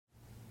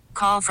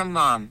Call from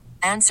mom.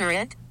 Answer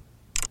it.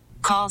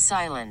 Call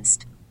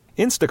silenced.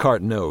 Instacart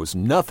knows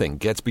nothing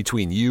gets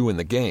between you and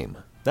the game.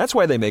 That's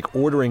why they make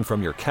ordering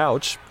from your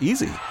couch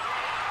easy.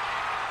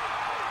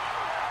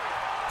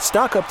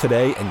 Stock up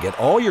today and get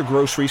all your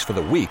groceries for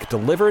the week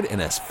delivered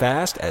in as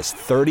fast as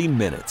 30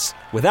 minutes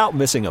without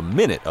missing a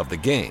minute of the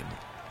game.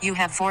 You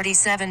have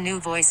 47 new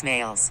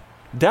voicemails.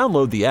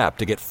 Download the app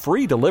to get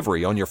free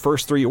delivery on your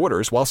first 3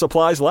 orders while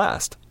supplies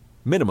last.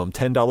 Minimum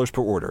 $10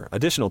 per order.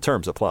 Additional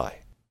terms apply.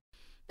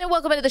 And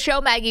welcome into the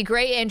show, Maggie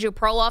Gray, Andrew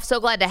Perloff. So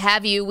glad to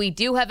have you. We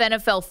do have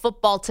NFL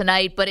football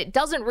tonight, but it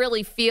doesn't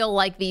really feel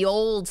like the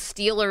old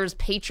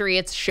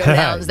Steelers-Patriots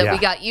showdowns that we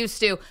got used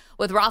to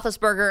with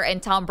Roethlisberger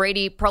and Tom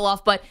Brady,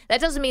 Perloff. But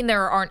that doesn't mean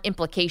there aren't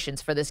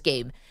implications for this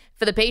game.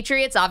 For the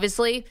Patriots,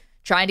 obviously,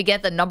 trying to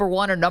get the number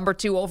 1 or number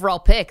 2 overall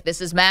pick.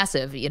 This is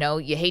massive. You know,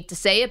 you hate to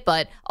say it,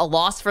 but a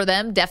loss for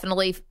them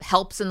definitely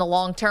helps in the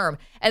long term.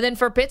 And then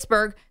for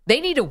Pittsburgh, they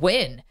need to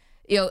win.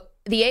 You know,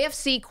 the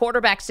AFC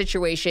quarterback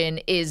situation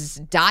is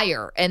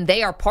dire, and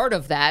they are part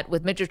of that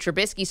with Mitchell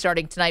Trubisky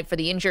starting tonight for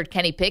the injured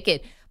Kenny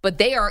Pickett. But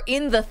they are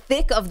in the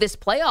thick of this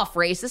playoff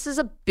race. This is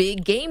a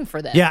big game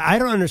for them. Yeah, I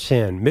don't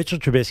understand. Mitchell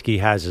Trubisky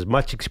has as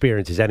much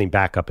experience as any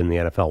backup in the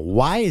NFL.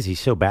 Why is he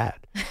so bad?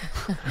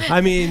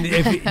 I mean,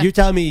 if you're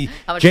telling me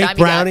Jake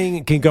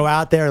Browning can go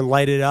out there and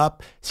light it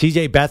up,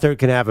 C.J. Beathard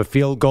can have a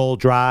field goal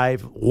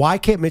drive, why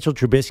can't Mitchell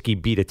Trubisky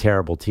beat a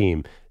terrible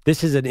team?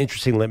 This is an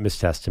interesting litmus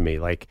test to me.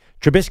 Like,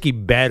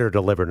 Trubisky better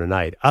deliver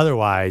tonight.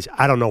 Otherwise,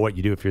 I don't know what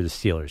you do if you're the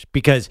Steelers,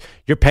 because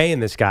you're paying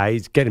this guy.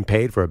 He's getting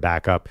paid for a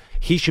backup.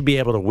 He should be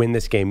able to win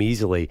this game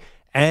easily.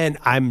 And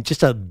I'm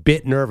just a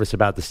bit nervous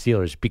about the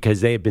Steelers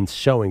because they have been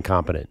so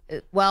incompetent.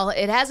 Well,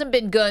 it hasn't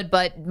been good,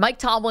 but Mike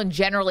Tomlin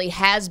generally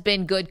has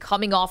been good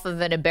coming off of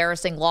an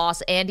embarrassing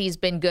loss, and he's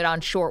been good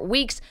on short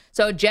weeks.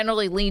 So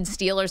generally leads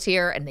Steelers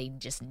here, and they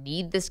just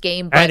need this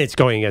game. But and it's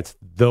going against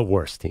the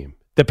worst team.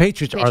 The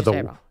Patriots are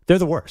they're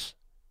the worst.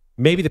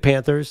 Maybe the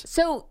Panthers.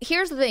 So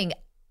here's the thing.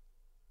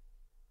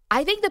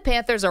 I think the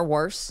Panthers are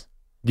worse.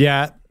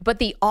 Yeah. But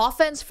the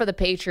offense for the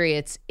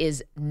Patriots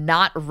is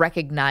not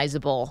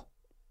recognizable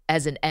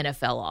as an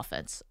NFL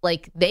offense.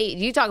 Like,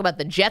 you talk about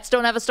the Jets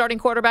don't have a starting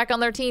quarterback on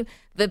their team.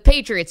 The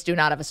Patriots do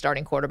not have a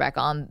starting quarterback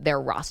on their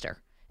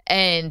roster.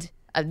 And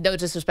no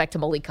disrespect to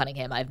Malik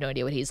Cunningham. I have no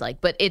idea what he's like.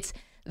 But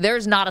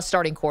there's not a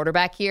starting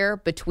quarterback here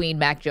between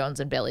Mac Jones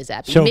and Bailey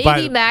Zappi. So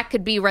maybe Mac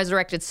could be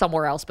resurrected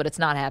somewhere else, but it's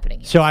not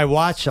happening here. So I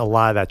watched a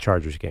lot of that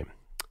Chargers game.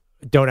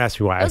 Don't ask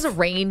me why. It was a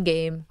rain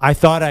game. I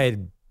thought I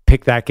had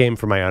picked that game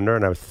for my under,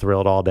 and I was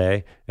thrilled all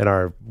day in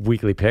our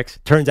weekly picks.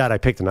 Turns out I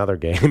picked another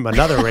game,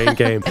 another rain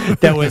game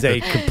that was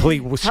a complete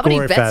score fest. How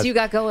many bets you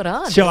got going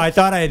on? So I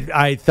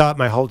thought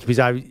my whole because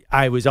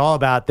I was all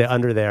about the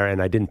under there,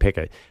 and I didn't pick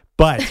it.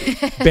 But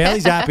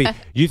Bailey Zappi,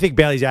 you think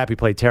Bailey Zappi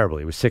played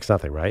terribly? It was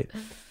 6-0, right?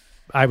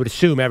 I would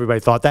assume everybody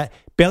thought that.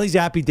 Bailey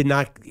Zappi did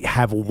not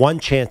have one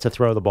chance to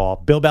throw the ball.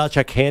 Bill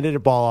Belichick handed the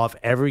ball off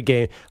every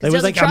game. He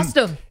doesn't trust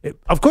him.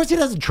 Of course he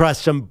doesn't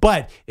trust him,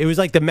 but it was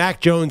like the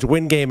Mac Jones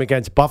win game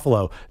against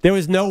Buffalo. There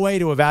was no way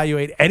to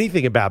evaluate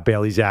anything about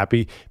Bailey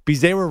Zappi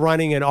because they were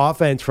running an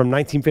offense from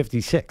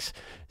 1956.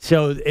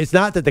 So it's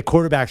not that the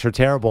quarterbacks are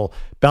terrible.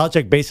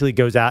 Belichick basically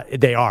goes out.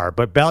 They are,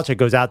 but Belichick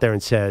goes out there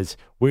and says,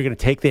 we're going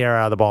to take the air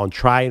out of the ball and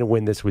try and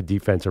win this with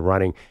defensive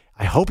running.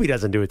 I hope he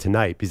doesn't do it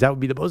tonight because that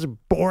would be the most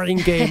boring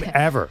game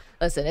ever.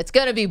 Listen, it's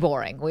going to be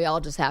boring. We all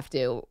just have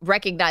to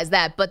recognize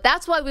that. But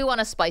that's why we want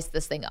to spice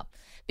this thing up,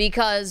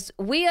 because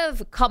we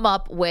have come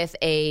up with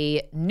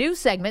a new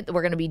segment that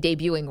we're going to be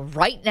debuting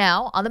right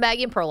now on the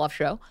Maggie and Perloff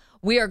Show.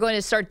 We are going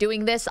to start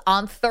doing this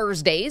on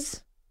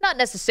Thursdays, not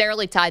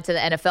necessarily tied to the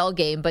NFL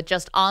game, but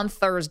just on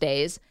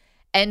Thursdays.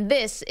 And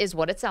this is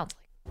what it sounds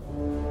like.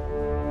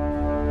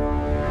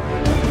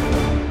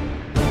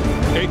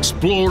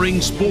 Exploring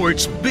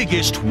sports'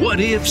 biggest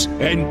what-ifs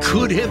and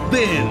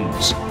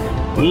could-have-beens.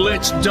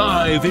 Let's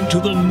dive into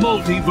the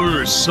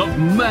multiverse of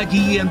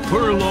Maggie and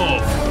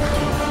Perloff.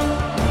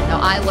 Now,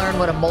 I learned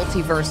what a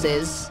multiverse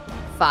is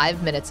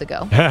 5 minutes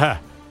ago.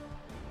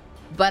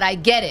 But I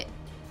get it.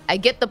 I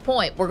get the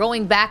point. We're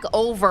going back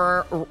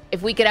over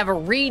if we could have a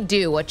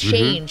redo, a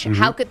change.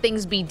 How could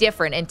things be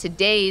different? And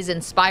today's,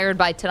 inspired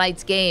by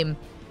tonight's game,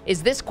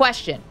 is this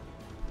question.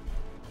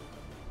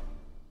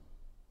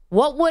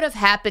 What would have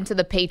happened to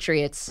the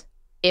Patriots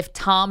if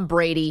Tom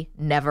Brady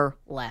never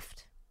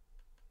left?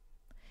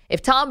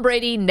 If Tom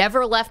Brady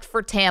never left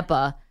for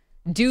Tampa,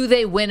 do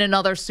they win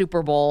another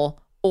Super Bowl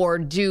or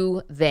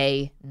do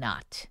they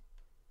not?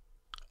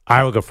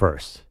 I will go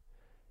first.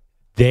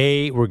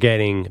 They were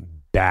getting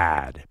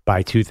bad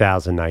by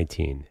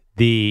 2019.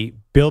 The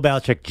Bill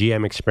Belichick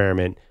GM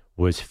experiment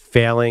was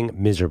failing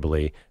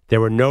miserably. There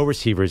were no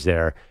receivers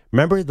there.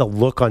 Remember the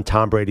look on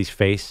Tom Brady's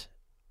face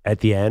at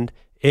the end?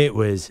 It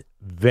was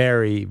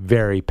very,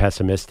 very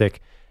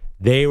pessimistic.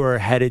 They were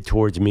headed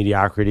towards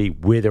mediocrity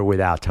with or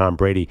without Tom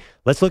Brady.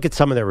 Let's look at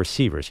some of their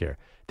receivers here.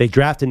 They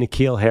drafted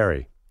N'Keal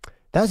Harry.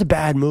 That was a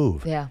bad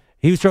move. Yeah.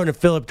 He was throwing to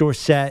Philip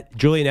Dorsett.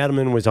 Julian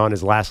Edelman was on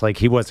his last leg.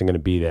 He wasn't going to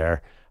be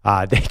there.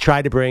 They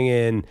tried to bring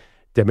in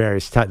the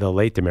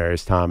late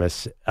Demaryius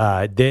Thomas,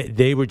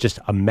 they were just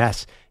a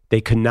mess.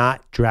 They could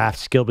not draft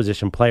skill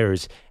position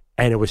players,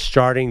 and it was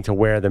starting to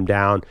wear them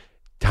down.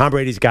 Tom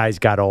Brady's guys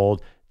got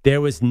old. There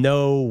was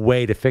no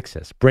way to fix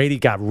this. Brady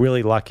got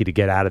really lucky to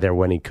get out of there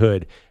when he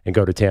could and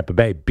go to Tampa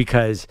Bay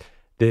because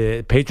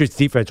the Patriots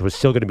defense was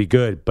still going to be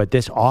good, but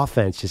this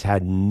offense just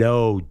had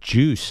no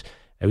juice.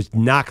 It was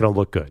not going to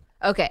look good.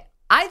 Okay.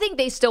 I think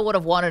they still would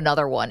have won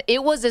another one.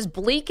 It was as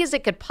bleak as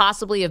it could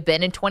possibly have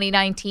been in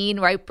 2019,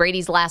 right?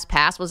 Brady's last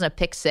pass wasn't a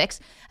pick six.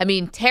 I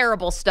mean,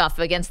 terrible stuff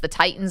against the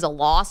Titans, a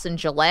loss in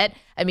Gillette.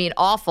 I mean,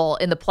 awful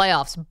in the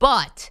playoffs,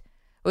 but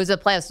it was the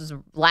playoffs. It was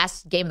the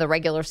last game of the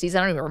regular season.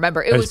 I don't even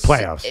remember. It was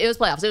playoffs. It was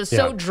playoffs. It was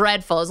so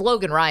dreadful. It was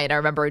Logan Ryan, I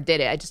remember, who did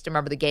it. I just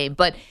remember the game.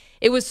 But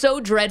it was so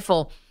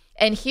dreadful.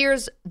 And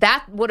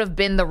that would have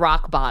been the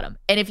rock bottom.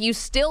 And if you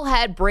still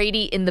had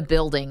Brady in the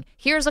building,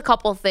 here's a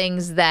couple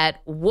things that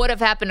would have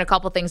happened, a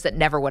couple things that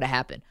never would have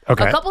happened.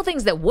 Okay. A couple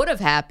things that would have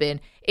happened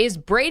is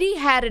Brady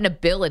had an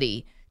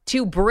ability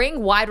to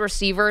bring wide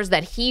receivers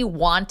that he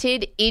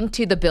wanted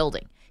into the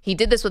building. He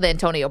did this with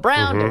Antonio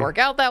Brown. Didn't work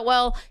out that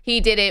well.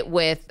 He did it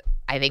with,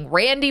 I think,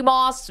 Randy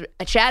Moss,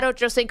 Chad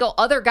Ochocinco,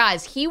 other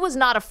guys. He was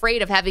not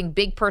afraid of having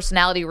big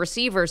personality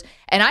receivers.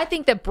 And I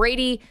think that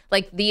Brady,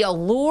 like the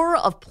allure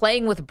of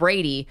playing with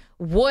Brady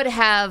would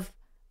have,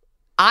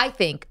 I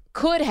think,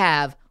 could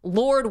have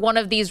lured one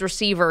of these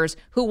receivers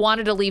who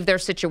wanted to leave their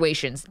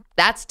situations.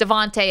 That's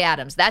Devontae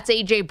Adams. That's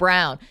A.J.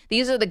 Brown.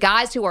 These are the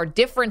guys who are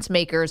difference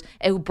makers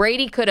and who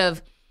Brady could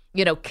have,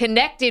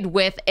 connected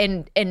with,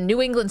 and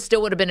New England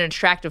still would have been an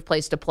attractive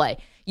place to play.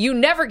 You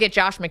never get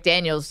Josh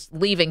McDaniels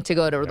leaving to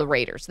go to the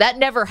Raiders. That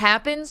never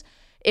happens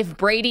if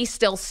Brady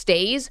still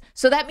stays.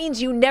 So that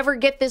means you never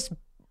get this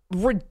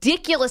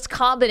ridiculous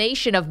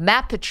combination of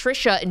Matt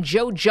Patricia and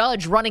Joe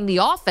Judge running the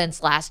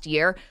offense last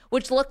year,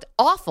 which looked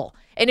awful.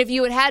 And if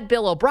you had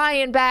Bill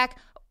O'Brien back,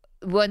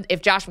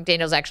 if Josh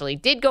McDaniels actually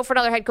did go for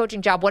another head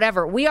coaching job,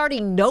 whatever, we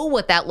already know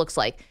what that looks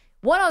like.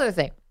 One other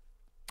thing.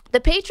 The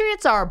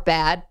Patriots are a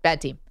bad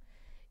team.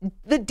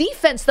 The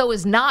defense, though,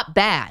 is not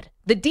bad.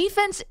 The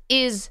defense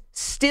is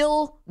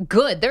still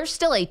good. They're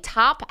still a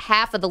top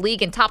half of the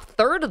league and top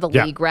third of the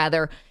league,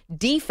 rather,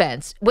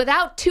 defense,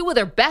 without two of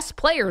their best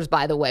players,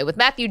 by the way, with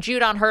Matthew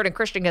Judon hurt and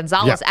Christian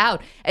Gonzalez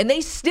out. And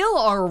they still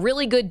are a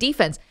really good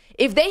defense.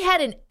 If they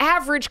had an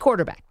average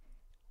quarterback,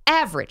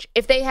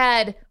 if they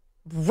had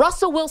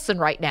Russell Wilson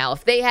right now,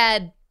 if they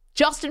had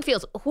Justin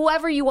Fields,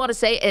 whoever you want to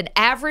say, an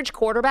average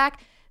quarterback,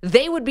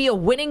 they would be a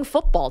winning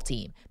football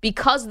team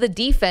because the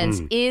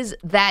defense is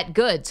that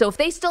good. So if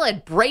they still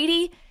had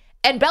Brady,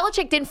 and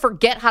Belichick didn't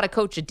forget how to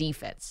coach a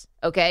defense,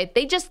 okay?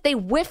 They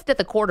whiffed at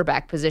the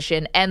quarterback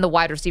position and the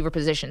wide receiver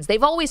positions.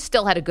 They've always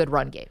still had a good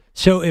run game.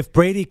 So if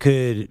Brady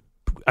could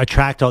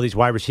attract all these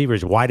wide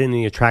receivers, why didn't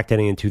he attract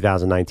any in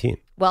 2019?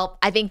 Well,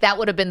 I think that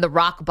would have been the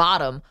rock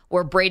bottom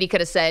where Brady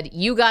could have said,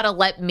 you got to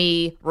let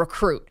me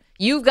recruit.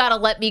 You've got to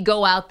let me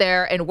go out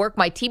there and work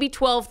my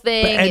TB12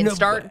 thing and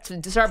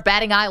start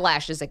batting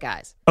eyelashes at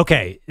guys.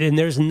 Okay, and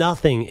there's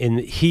nothing in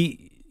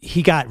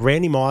he got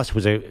Randy Moss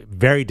was a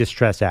very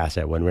distressed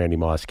asset when Randy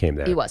Moss came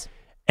there. He was.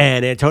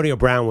 And Antonio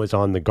Brown was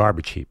on the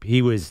garbage heap.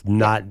 He was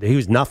not. He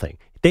was nothing.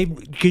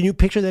 Can you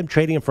picture them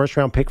trading a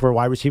first-round pick for a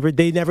wide receiver?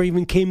 They never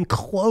even came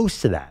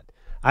close to that.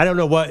 I don't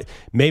know what.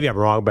 Maybe I'm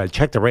wrong, but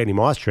check the Randy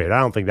Moss trade. I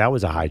don't think that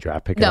was a high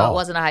draft pick at all. No, it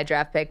wasn't a high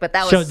draft pick, but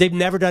that was. So they've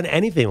never done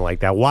anything like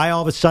that. Why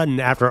all of a sudden,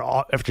 after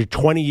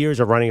 20 years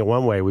of running it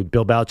one way, would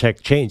Bill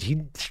Belichick change?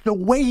 There's no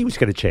way he was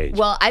going to change.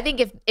 Well, I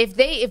think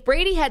if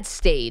Brady had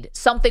stayed,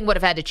 something would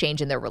have had to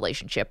change in their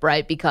relationship,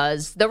 right?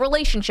 Because the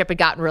relationship had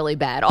gotten really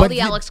bad. All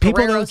the Alex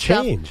people Guerrero don't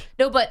stuff. Change.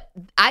 No, but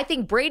I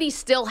think Brady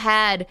still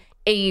had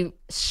a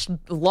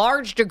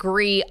large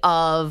degree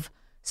of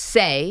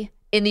say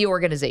in the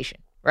organization,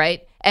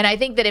 right? And I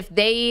think that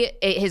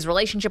his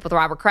relationship with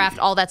Robert Kraft,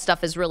 all that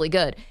stuff is really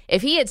good.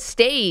 If he had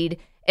stayed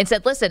and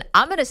said, listen,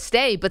 I'm going to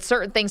stay, but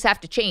certain things have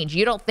to change,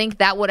 you don't think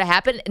that would have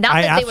happened?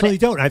 I absolutely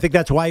don't. I think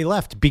that's why he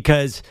left,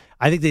 because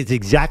I think that's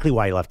exactly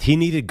why he left. He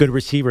needed good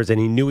receivers, and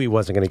he knew he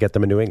wasn't going to get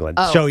them in New England.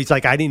 Oh. So he's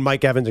like, I need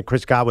Mike Evans and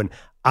Chris Godwin.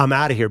 I'm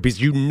out of here, because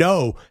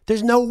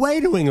there's no way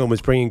New England was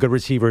bringing good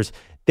receivers.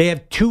 They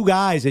have two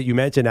guys that you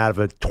mentioned out of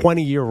a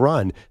 20-year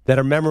run that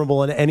are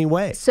memorable in any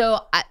way. So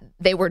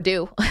they were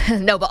due.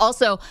 No, but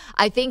also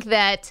I think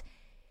that,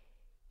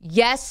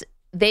 yes,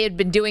 they had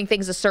been doing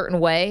things a certain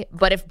way,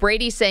 but if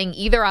Brady's saying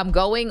either I'm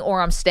going or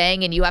I'm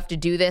staying and you have to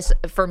do this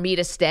for me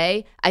to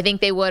stay, I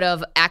think they would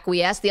have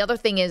acquiesced. The other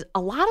thing is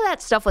a lot of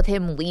that stuff with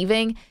him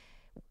leaving,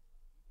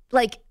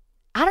 like,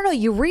 I don't know,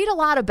 you read a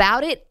lot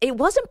about it. It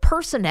wasn't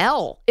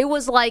personnel. It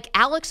was like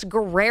Alex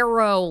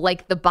Guerrero,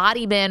 like the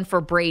body man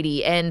for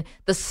Brady, and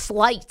the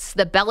slights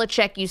that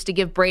Belichick used to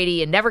give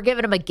Brady and never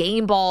giving him a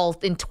game ball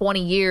in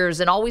 20 years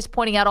and always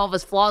pointing out all of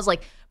his flaws.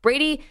 Like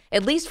Brady,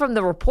 at least from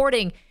the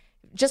reporting,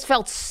 just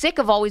felt sick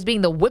of always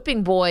being the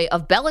whipping boy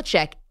of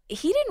Belichick.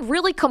 He didn't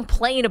really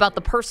complain about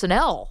the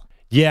personnel.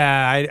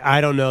 Yeah, I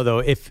don't know,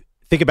 though.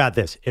 Think about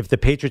this. If the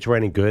Patriots were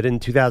any good in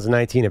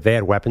 2019, if they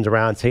had weapons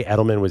around, say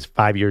Edelman was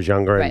 5 years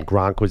younger and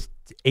Gronk was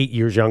 8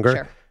 years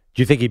younger,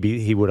 Do you think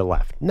he would have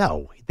left?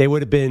 No.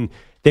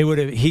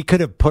 He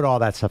could have put all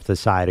that stuff to the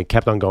side and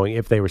kept on going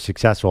if they were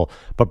successful.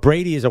 But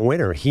Brady is a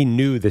winner. He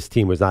knew this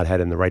team was not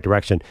headed in the right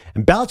direction.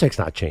 And Belichick's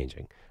not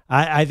changing.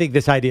 I think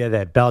this idea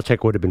that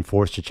Belichick would have been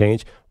forced to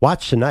change,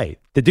 watch tonight.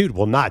 The dude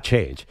will not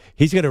change.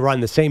 He's going to run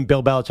the same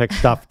Bill Belichick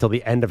stuff till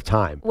the end of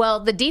time. Well,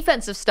 the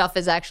defensive stuff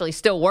is actually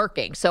still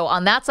working. So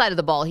on that side of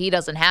the ball, he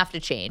doesn't have to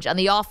change. On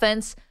the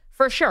offense,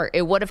 for sure,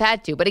 it would have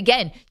had to. But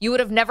again, you would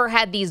have never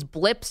had these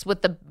blips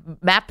with the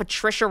Matt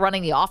Patricia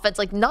running the offense.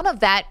 Like, none of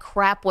that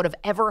crap would have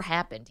ever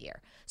happened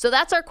here. So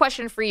that's our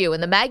question for you.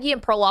 In the Maggie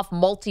and Perloff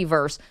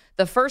multiverse,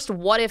 the first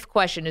what-if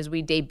question as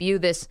we debut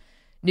this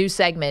new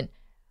segment,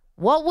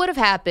 what would have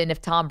happened if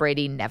Tom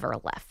Brady never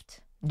left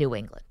New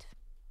England?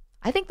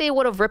 I think they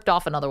would have ripped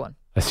off another one.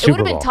 It would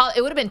have been tough.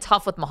 It would have been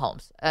tough with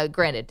Mahomes.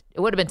 Granted, it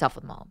would have been tough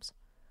with Mahomes.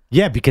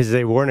 Yeah, because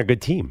they weren't a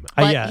good team.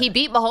 But he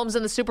beat Mahomes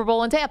in the Super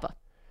Bowl in Tampa.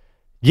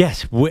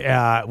 Yes, with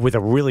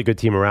a really good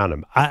team around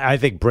him. I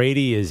think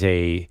Brady is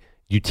a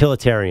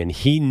utilitarian.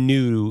 He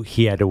knew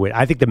he had to win.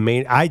 I think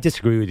I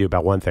disagree with you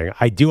about one thing.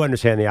 I do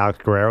understand the Alex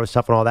Guerrero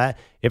stuff and all that.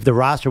 If the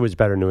roster was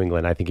better in New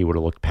England, I think he would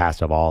have looked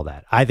past all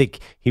that. I think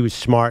he was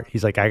smart.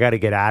 He's like, I got to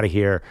get out of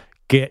here.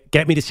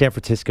 Get me to San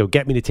Francisco.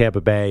 Get me to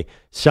Tampa Bay.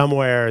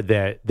 Somewhere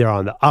that they're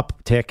on the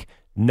uptick,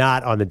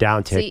 not on the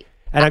downtick.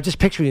 And I'm just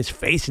picturing his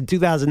face in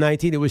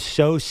 2019. It was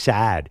so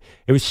sad.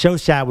 It was so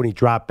sad when he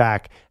dropped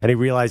back and he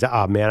realized,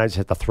 oh, man, I just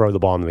have to throw the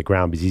ball into the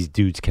ground because these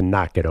dudes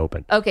cannot get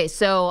open. Okay,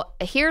 so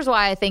here's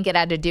why I think it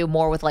had to do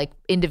more with like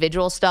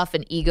individual stuff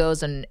and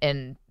egos and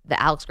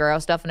the Alex Guerrero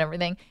stuff and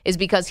everything, is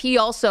because he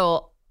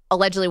also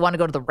allegedly wanted to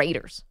go to the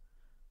Raiders.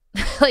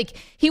 Like,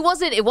 it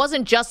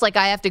wasn't just like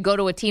I have to go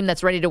to a team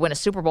that's ready to win a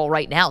Super Bowl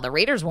right now. The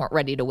Raiders weren't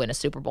ready to win a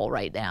Super Bowl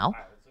right now.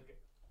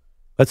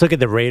 Let's look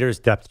at the Raiders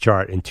depth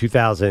chart in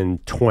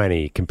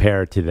 2020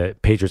 compared to the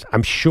Patriots.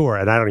 I'm sure,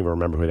 and I don't even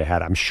remember who they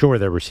had, I'm sure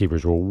their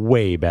receivers were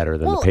way better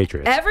than the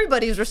Patriots.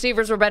 Everybody's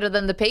receivers were better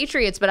than the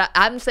Patriots, but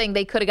I'm saying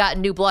they could have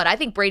gotten new blood. I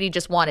think Brady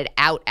just wanted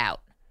out.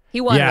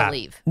 He wanted to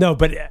leave. No,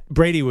 but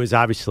Brady was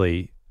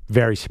obviously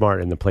very smart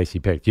in the place he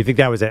picked. Do you think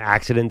that was an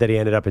accident that he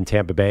ended up in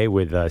Tampa Bay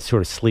with a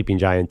sort of sleeping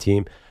giant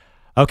team?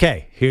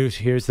 Okay,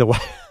 here's the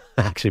one.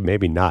 Actually,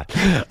 maybe not.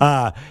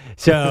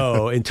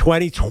 So in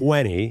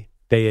 2020...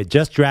 they had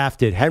just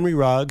drafted Henry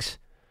Ruggs.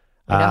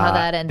 You know how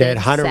that ended, they had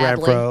Hunter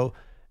sadly. Renfrow.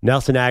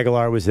 Nelson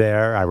Aguilar was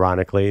there,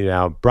 ironically.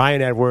 Now,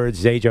 Brian Edwards,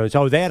 Zay Jones.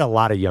 Oh, they had a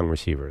lot of young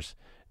receivers.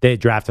 They had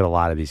drafted a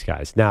lot of these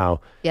guys.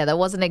 Now, yeah, that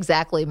wasn't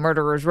exactly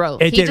murderer's row.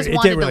 He just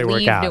wanted to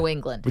leave New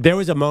England. There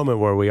was a moment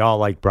where we all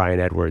liked Brian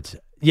Edwards.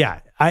 Yeah,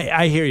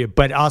 I hear you.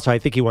 But also, I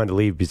think he wanted to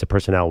leave because the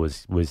personnel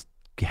was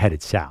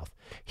headed south.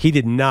 He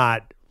did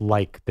not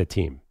like the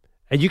team.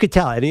 And you could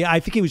tell. And I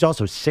think he was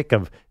also sick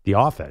of the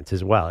offense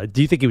as well. Do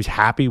you think he was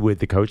happy with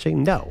the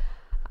coaching? No.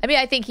 I mean,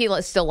 I think he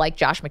still liked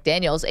Josh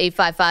McDaniels.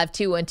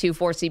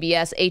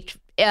 855-212-4CBS.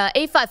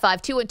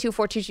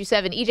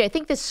 855-212-4227. EJ, I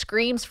think this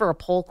screams for a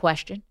poll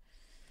question.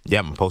 Yeah,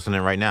 I'm posting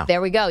it right now.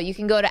 There we go. You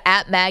can go to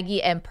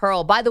 @Maggie and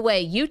Pearl. By the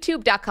way,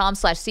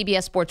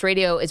 youtube.com/CBS Sports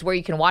Radio is where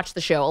you can watch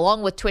the show,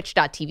 along with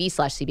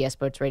twitch.tv/CBS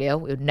Sports Radio.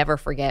 We would never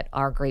forget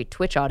our great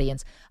Twitch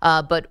audience.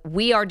 But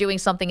we are doing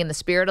something in the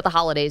spirit of the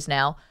holidays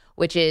now,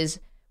 which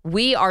is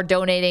we are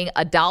donating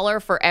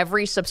 $1 for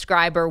every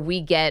subscriber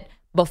we get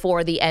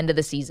before the end of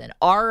the season.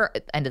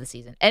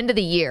 End of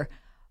the year.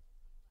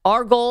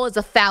 Our goal is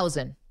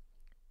 1,000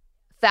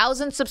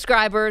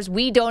 subscribers.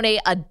 We donate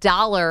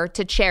 $1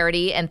 to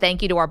charity, and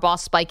thank you to our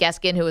boss Spike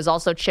Eskin, who is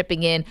also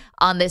chipping in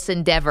on this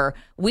endeavor.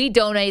 We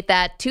donate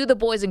that to the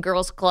Boys and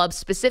Girls Club,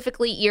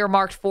 specifically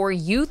earmarked for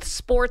youth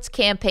sports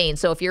campaign.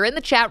 So if you're in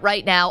the chat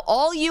right now,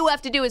 all you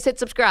have to do is hit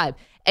subscribe,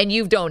 and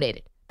you've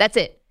donated. That's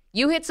it.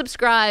 You hit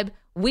subscribe,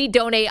 we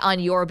donate on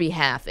your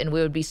behalf, and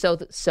we would be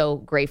so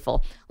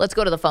grateful. Let's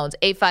go to the phones.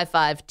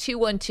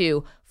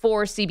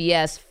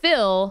 855-212-4CBS.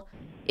 Phil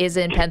is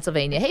in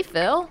Pennsylvania. Hey,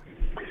 Phil.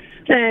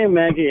 Hey,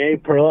 Maggie. Hey,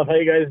 Perloff. How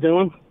you guys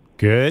doing?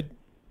 Good.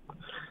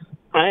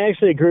 I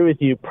actually agree with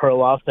you,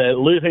 Perloff, that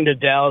losing to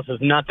Dallas is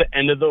not the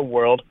end of the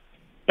world.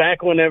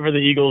 Back whenever the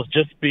Eagles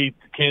just beat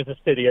Kansas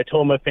City, I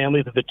told my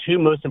family that the two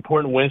most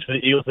important wins for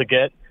the Eagles to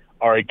get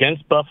are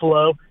against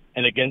Buffalo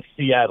and against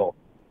Seattle.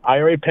 I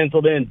already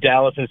penciled in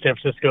Dallas and San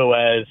Francisco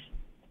as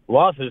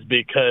losses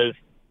because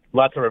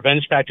lots of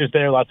revenge factors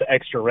there, lots of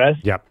extra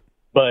rest. Yep.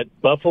 But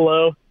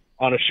Buffalo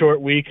on a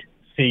short week,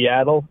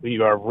 Seattle,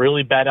 you are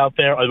really bad out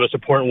there, are the most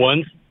important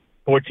ones.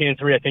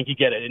 14-3, I think you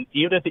get it. And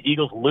even if the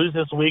Eagles lose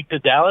this week to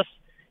Dallas,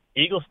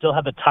 Eagles still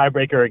have the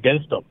tiebreaker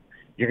against them.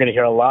 You're going to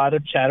hear a lot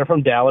of chatter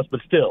from Dallas,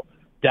 but still,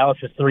 Dallas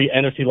has 3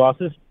 NFC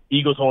losses.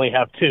 Eagles only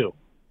have 2.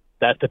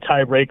 That's the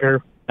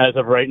tiebreaker as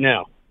of right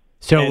now.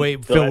 So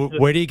wait, Phil,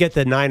 where do you get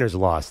the Niners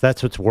loss?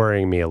 That's what's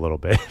worrying me a little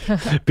bit.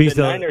 The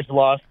Niners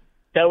loss,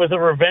 that was a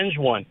revenge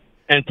one.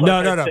 And plus,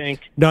 no.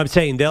 No, I'm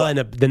saying they'll end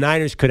up. The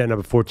Niners could end up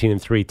at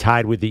 14-3,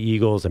 tied with the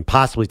Eagles and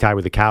possibly tied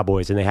with the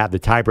Cowboys, and they have the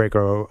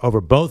tiebreaker over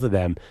both of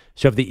them.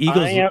 So if the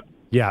Eagles,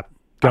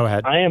 go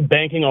ahead. I am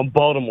banking on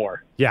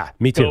Baltimore. Yeah,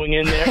 me too. Going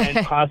in there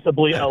and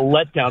possibly a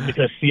letdown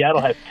because Seattle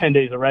has 10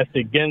 days of rest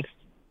against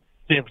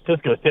San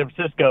Francisco. San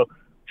Francisco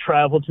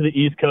traveled to the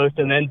East Coast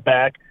and then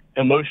back.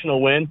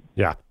 Emotional win.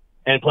 Yeah.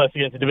 And plus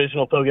against a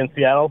divisional foe against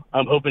Seattle.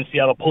 I'm hoping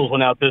Seattle pulls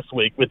one out this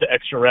week with the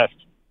extra rest.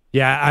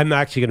 Yeah, I'm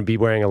actually going to be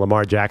wearing a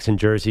Lamar Jackson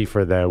jersey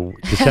for the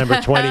December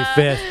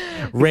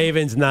 25th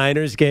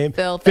Ravens-Niners game.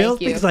 Phil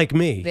thinks like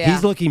me. Yeah.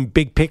 He's looking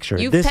big picture.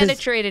 You've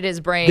penetrated his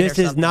brain. This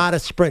is not a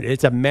sprint.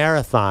 It's a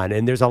marathon,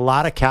 and there's a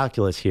lot of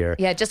calculus here.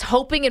 Yeah, just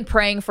hoping and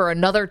praying for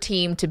another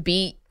team to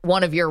beat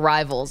one of your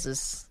rivals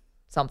is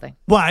something.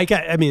 Well,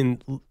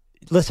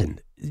 listen,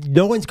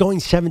 no one's going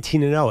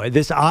 17-0.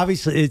 This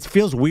obviously, it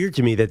feels weird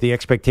to me that the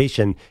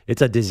expectation,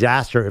 it's a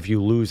disaster if you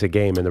lose a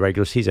game in the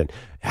regular season.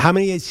 How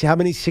many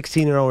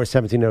 16-0 or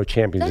 17-0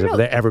 champions have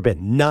there ever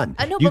been? None.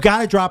 You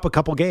got to drop a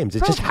couple games.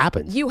 It just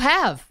happens. You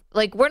have.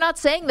 Like, we're not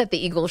saying that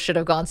the Eagles should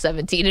have gone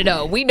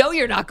 17-0. We know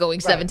you're not going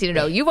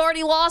 17-0. You've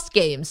already lost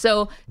games.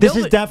 So this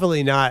is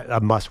definitely not a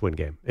must-win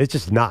game. It's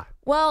just not.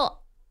 Well,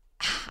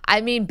 I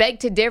mean, beg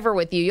to differ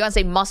with you. You want to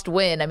say must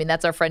win. I mean,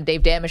 that's our friend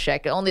Dave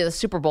Damashek. Only the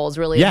Super Bowl is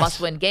really a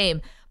must-win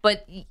game.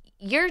 But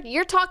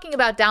you're talking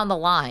about down the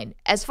line.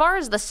 As far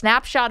as the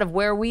snapshot of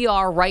where we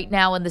are right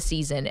now in the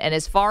season, and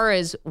as far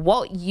as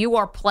what you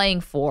are playing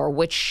for,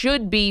 which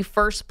should be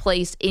first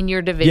place in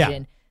your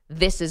division,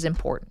 this is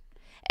important.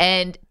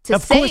 And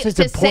of course it's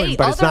important,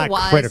 but it's not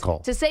critical.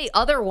 To say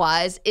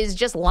otherwise is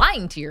just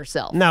lying to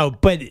yourself. No,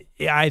 but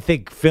I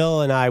think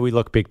Phil and I, we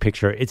look big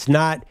picture. It's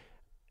not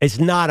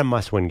a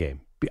must-win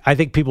game. I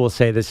think people will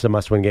say this is a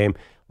must-win game.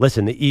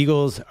 Listen, the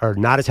Eagles are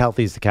not as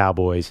healthy as the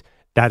Cowboys.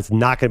 That's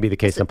not going to be the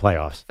case in the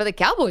playoffs. For the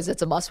Cowboys,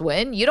 it's a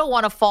must-win. You don't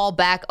want to fall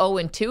back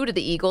 0-2 to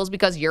the Eagles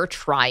because you're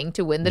trying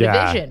to win the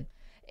division.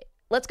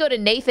 Let's go to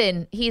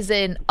Nathan. He's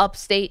in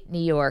upstate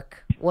New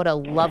York. What a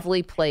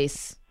lovely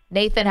place.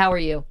 Nathan, how are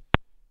you?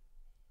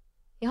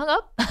 You hung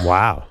up?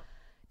 Wow.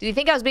 Did you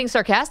think I was being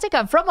sarcastic?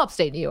 I'm from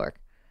upstate New York.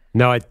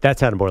 No, that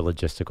sounded more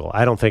logistical.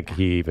 I don't think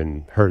he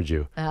even heard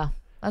you. Oh,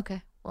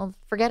 okay. Well,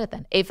 forget it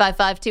then.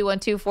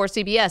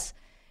 855-212-4CBS.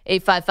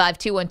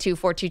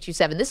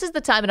 855-212-4227. This is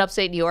the time in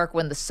upstate New York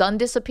when the sun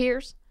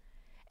disappears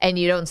and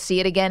you don't see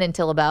it again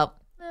until about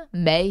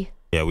May.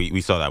 Yeah, we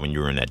saw that when you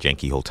were in that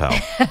janky hotel.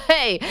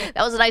 Hey,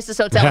 that was the nicest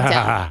hotel in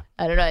town.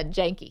 I don't know,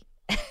 janky.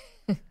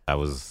 I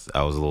was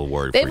a little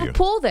worried They for you. have a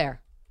pool there.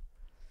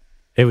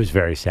 It was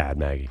very sad,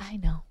 Maggie.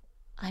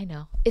 I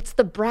know. It's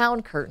the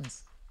brown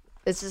curtains.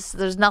 It's just,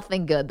 there's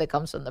nothing good that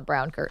comes from the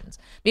brown curtains.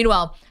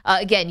 Meanwhile,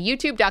 again,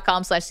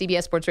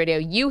 youtube.com/CBS Sports Radio.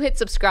 You hit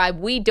subscribe.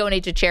 We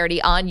donate to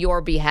charity on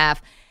your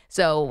behalf.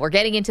 So we're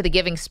getting into the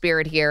giving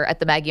spirit here at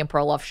the Maggie and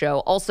Perloff Show.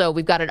 Also,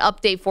 we've got an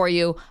update for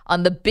you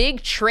on the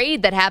big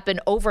trade that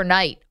happened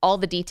overnight. All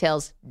the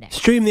details next.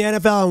 Stream the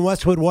NFL on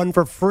Westwood One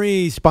for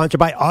free, sponsored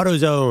by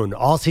AutoZone.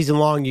 All season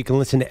long, you can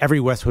listen to every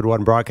Westwood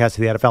One broadcast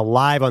of the NFL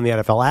live on the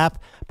NFL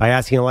app by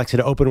asking Alexa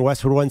to open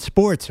Westwood One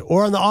Sports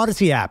or on the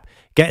Odyssey app.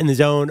 Get in the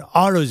zone,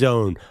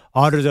 AutoZone.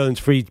 AutoZone's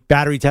free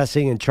battery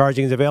testing and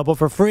charging is available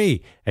for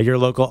free at your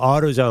local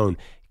AutoZone.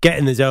 Get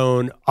in the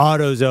zone,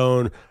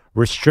 AutoZone.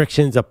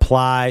 Restrictions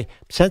apply.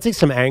 I'm sensing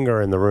some anger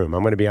in the room.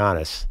 I'm going to be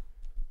honest.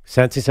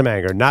 Sensing some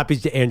anger. Not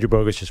because Andrew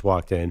Bogus just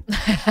walked in.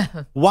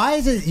 Why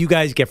is it you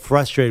guys get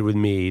frustrated with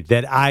me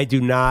that I do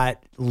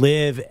not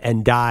live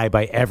and die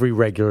by every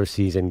regular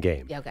season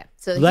game? Yeah, okay.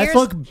 So let's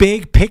look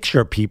big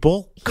picture,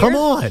 people. Come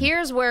on.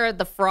 Here's where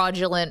the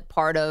fraudulent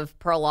part of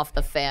Perloff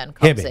the fan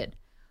comes in.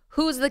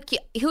 Who's the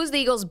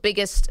Eagles'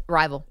 biggest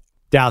rival?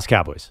 Dallas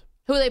Cowboys.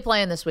 Who are they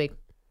playing this week?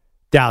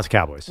 Dallas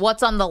Cowboys.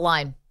 What's on the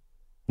line?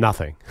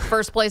 Nothing.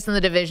 First place in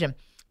the division.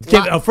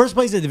 First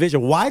place in the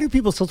division. Why do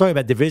people still talk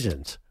about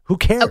divisions? Who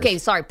cares? Okay,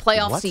 sorry.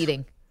 Playoff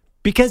seeding.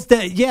 Because,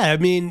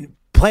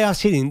 playoff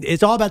seeding,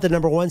 it's all about the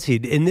number one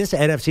seed. In this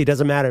NFC, it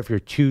doesn't matter if you're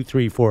 2,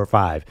 3, 4, or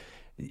 5.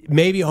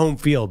 Maybe home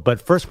field,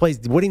 but first place,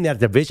 winning that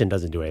division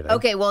doesn't do anything.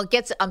 Okay, well, it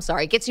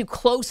gets you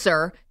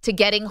closer to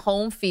getting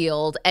home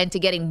field and to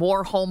getting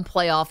more home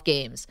playoff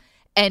games.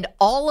 And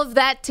all of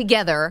that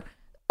together,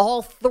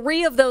 all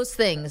three of those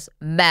things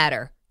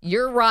matter.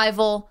 Your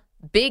rival,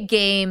 big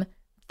game,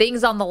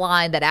 things on the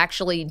line that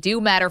actually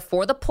do matter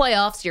for the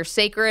playoffs. You're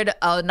sacred.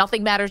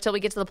 Nothing matters till we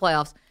get to the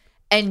playoffs.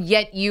 And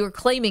yet you're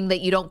claiming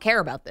that you don't care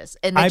about this.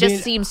 And it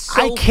just seems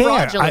so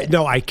fraudulent.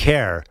 I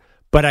care.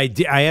 But I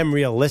am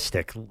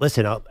realistic.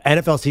 Listen,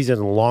 NFL season is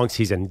a long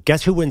season.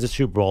 Guess who wins the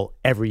Super Bowl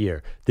every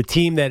year? The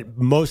team that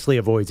mostly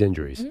avoids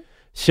injuries. Mm-hmm.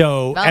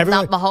 So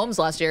not Mahomes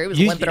last year. He was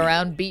limping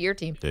around, beat your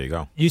team. There you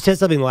go. You said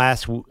something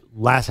last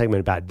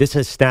segment about this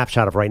is a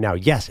snapshot of right now.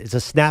 Yes, it's a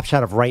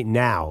snapshot of right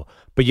now,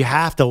 but you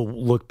have to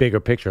look bigger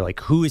picture. Like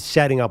who is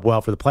setting up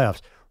well for the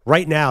playoffs?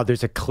 Right now,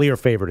 there's a clear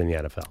favorite in the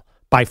NFL.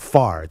 By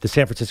far, the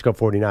San Francisco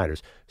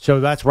 49ers. So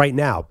that's right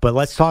now. But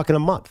let's talk in a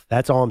month.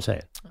 That's all I'm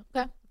saying.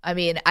 Okay. I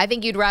mean, I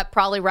think you'd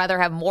probably rather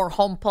have more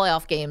home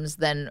playoff games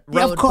than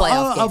road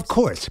playoff games. Of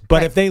course.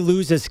 But if they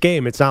lose this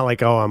game, it's not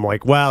like, I'm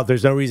like, well,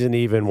 there's no reason to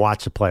even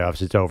watch the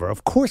playoffs. It's over.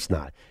 Of course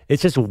not.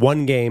 It's just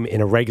one game in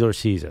a regular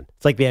season.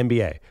 It's like the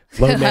NBA.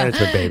 Load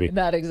management, baby.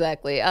 Not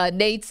exactly.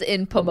 Nate's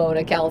in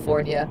Pomona,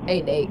 California.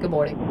 Hey, Nate. Good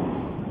morning.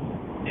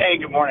 Hey,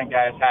 good morning,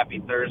 guys.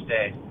 Happy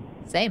Thursday.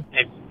 Same.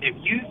 If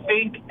you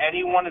think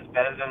anyone is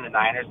better than the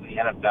Niners in the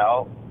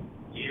NFL,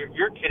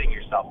 you're kidding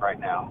yourself right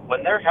now.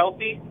 When they're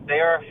healthy, they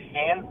are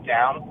hands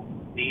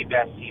down the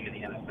best team in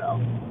the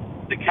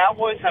NFL. The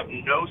Cowboys have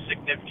no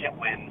significant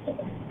wins.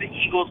 The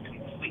Eagles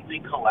completely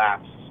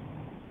collapsed.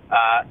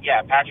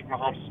 Patrick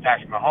Mahomes is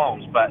Patrick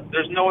Mahomes, but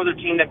there's no other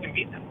team that can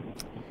beat them.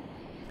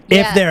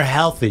 If they're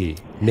healthy,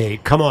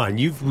 Nate, come on.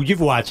 You've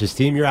watched this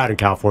team. You're out in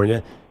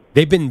California.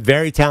 They've been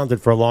very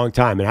talented for a long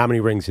time. And how many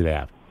rings do they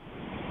have?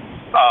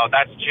 Oh,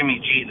 that's Jimmy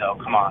G, though.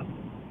 Come on.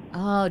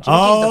 Oh, Jimmy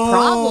G's the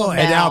problem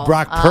now. And now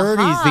Brock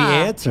Purdy's the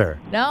answer.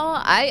 No,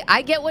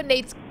 I get what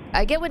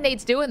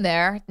Nate's doing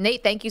there.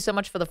 Nate, thank you so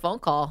much for the phone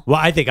call. Well,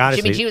 I think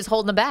honestly, Jimmy G was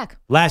holding them back.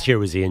 Last year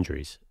was the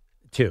injuries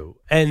too,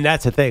 and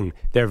that's the thing.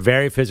 They're a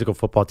very physical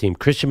football team.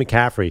 Christian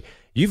McCaffrey,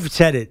 you've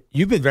said it.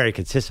 You've been very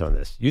consistent on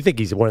this. You think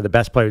he's one of the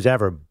best players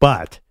ever,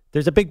 but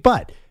there's a big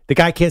but. The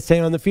guy can't stay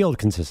on the field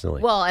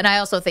consistently. Well, and I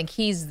also think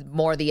he's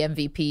more the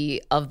MVP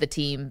of the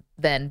team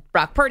than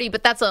Brock Purdy,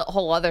 but that's a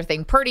whole other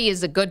thing. Purdy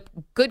is a good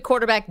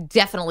quarterback,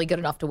 definitely good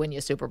enough to win you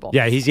a Super Bowl.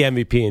 Yeah, he's the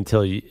MVP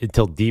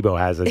until Debo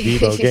has a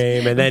Debo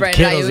game, and then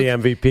Kittle's the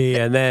MVP,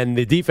 and then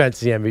the defense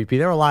is the MVP.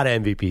 There are a lot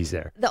of MVPs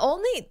there. The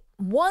only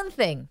one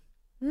thing,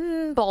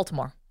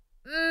 Baltimore.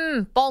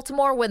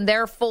 Baltimore, when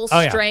they're full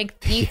strength,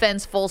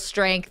 defense full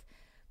strength.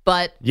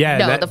 But the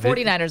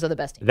 49ers are the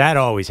best team. That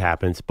always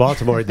happens.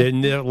 Baltimore, in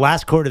the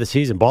last quarter of the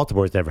season,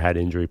 Baltimore's never had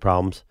injury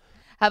problems.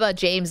 How about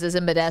James is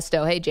in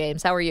Modesto? Hey,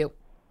 James, how are you?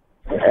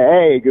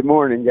 Hey, good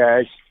morning,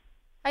 guys.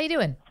 How you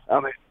doing?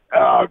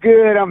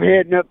 Good. I'm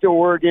heading up to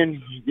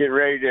Oregon, getting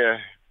ready to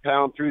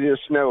pound through this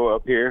snow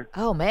up here.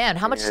 Oh, man.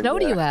 How much snow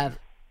do you have?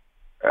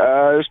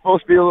 There's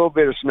supposed to be a little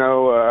bit of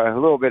snow, a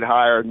little bit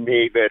higher than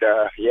me, but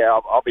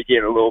I'll be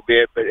getting a little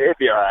bit, but it'll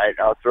be all right.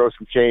 I'll throw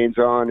some chains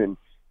on and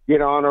get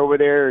on over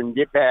there and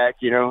get back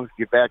to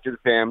the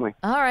family.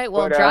 All right.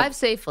 Well, drive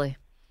safely.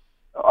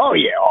 Oh,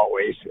 yeah,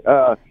 always.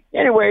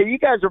 Anyway,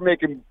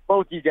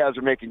 both you guys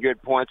are making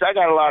good points. I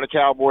got a lot of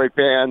Cowboy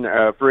fan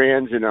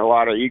friends and a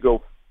lot of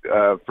Eagle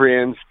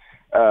friends.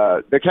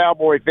 The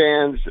Cowboy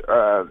fans,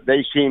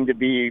 they seem to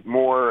be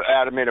more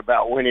adamant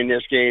about winning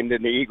this game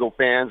than the Eagle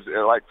fans.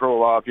 Like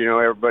Perloff,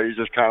 everybody's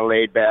just kind of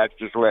laid back,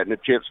 just letting the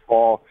chips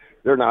fall.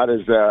 They're not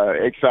as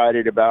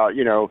excited about,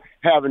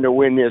 having to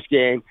win this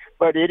game.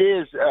 But it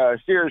is,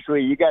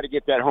 seriously, you got to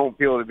get that home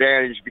field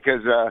advantage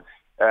because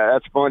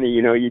that's funny,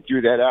 you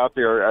threw that out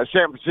there.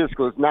 San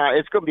Francisco is not –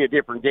 it's going to be a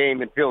different game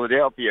than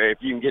Philadelphia if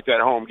you can get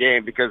that home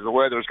game because the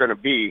weather's going to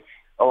be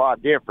a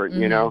lot different,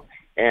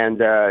 And,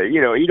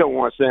 you don't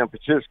want San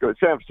Francisco.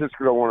 San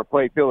Francisco don't want to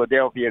play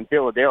Philadelphia in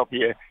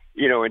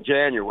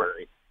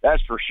January.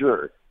 That's for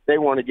sure. They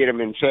want to get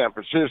them in San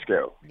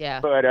Francisco.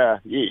 Yeah. But,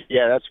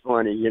 that's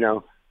funny,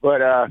 But,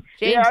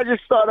 James, I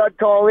just thought I'd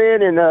call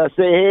in and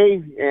say hey.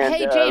 And,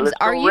 hey, James,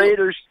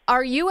 Raiders.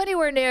 Are you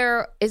anywhere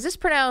near, is this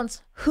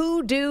pronounced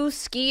Hoodoo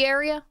Ski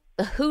area?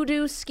 The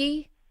Hoodoo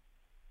Ski?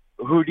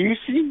 Hoodoo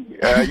Ski?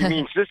 You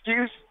mean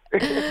Siskiyous?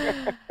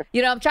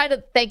 I'm trying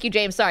to, thank you,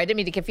 James. Sorry, I didn't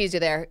mean to confuse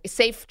you there.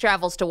 Safe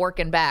travels to work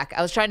and back.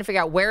 I was trying to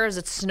figure out where is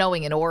it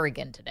snowing in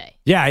Oregon today?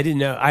 Yeah, I didn't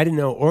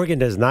know. Oregon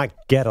does not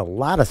get a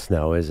lot of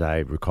snow, as I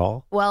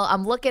recall. Well,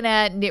 I'm looking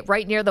at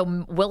right near the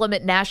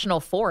Willamette National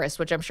Forest,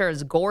 which I'm sure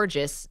is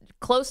gorgeous,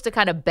 close to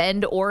kind of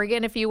Bend,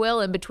 Oregon, if you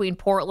will, in between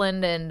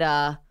Portland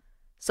and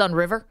Sun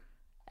River,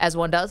 as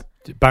one does.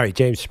 Barry,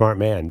 James, smart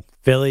man.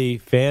 Philly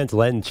fans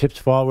letting chips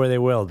fall where they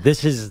will.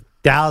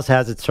 Dallas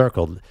has it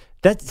circled.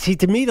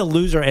 To me, the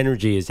loser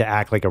energy is to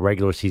act like a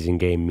regular season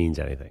game means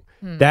anything.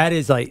 That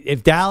is like,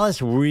 if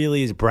Dallas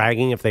really is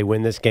bragging if they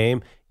win this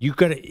game, it's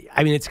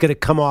going to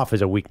come off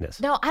as a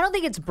weakness. No, I don't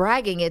think it's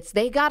bragging.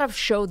 They got to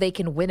show they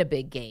can win a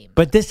big game.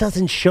 But this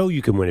doesn't show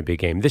you can win a big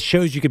game. This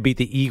shows you could beat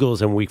the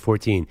Eagles in Week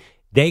 14.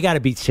 They got to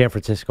beat San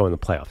Francisco in the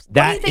playoffs.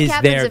 That is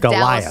their Goliath. What do you think happens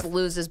if Dallas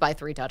loses by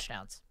 3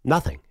 touchdowns?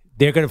 Nothing.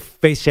 They're going to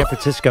face San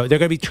Francisco. They're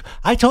going to be.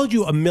 I told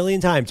you a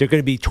million times. They're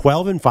going to be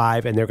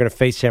 12-5, and they're going to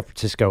face San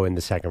Francisco in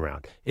the second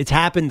round. It's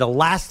happened the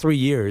last 3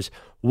 years,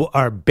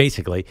 or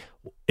basically,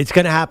 it's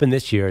going to happen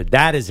this year.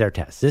 That is their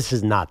test. This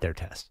is not their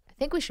test. I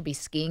think we should be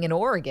skiing in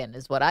Oregon,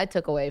 is what I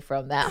took away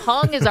from that.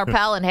 Hung is our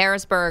pal in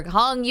Harrisburg.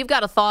 Hung, you've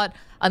got a thought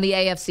on the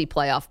AFC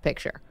playoff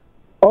picture.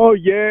 Oh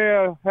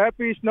yeah,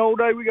 happy snow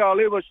day. We got a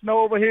little bit of snow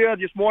over here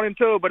this morning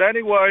too. But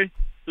anyway,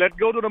 let's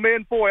go to the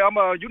main point.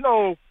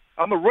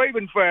 I'm a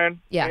Raven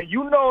fan. Yeah. And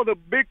the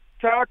big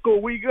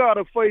tackle we got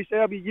to face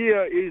every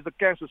year is the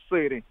Kansas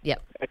City.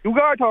 Yep. And you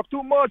guys talk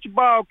too much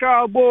about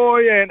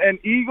Cowboy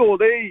and Eagle.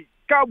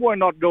 Cowboy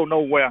not go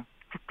nowhere.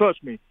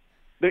 Trust me.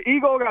 The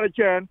Eagle got a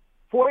chance.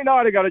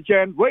 49er got a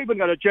chance. Raven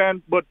got a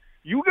chance. But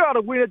you got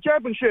to win a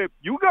championship.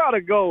 You got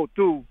to go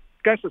to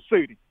Kansas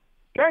City.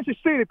 Kansas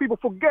City, people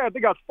forget, they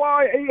got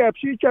 5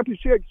 AFC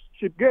championship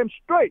games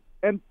straight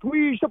and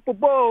 3 Super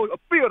Bowl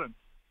appearances.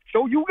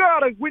 So you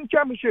got to win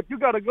championship. You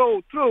got to go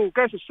through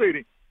Kansas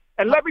City.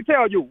 And let me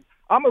tell you,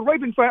 I'm a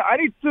Raven fan. I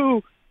need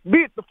to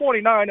beat the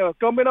 49ers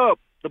coming up,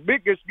 the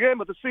biggest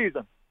game of the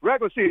season,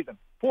 regular season,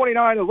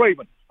 49er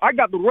Raven. I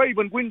got the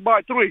Raven win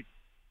by 3.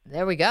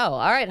 There we go.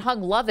 All right,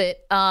 Hung, love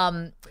it.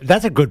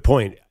 That's a good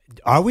point.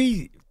 Are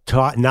we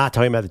not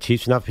talking about the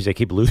Chiefs enough because they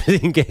keep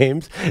losing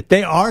games?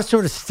 They are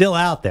sort of still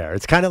out there.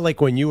 It's kind of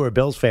like when you were a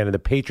Bills fan and the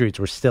Patriots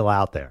were still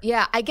out there.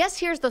 Yeah, I guess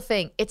here's the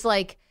thing. It's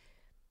like,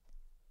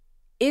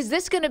 is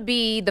this going to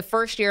be the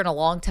first year in a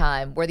long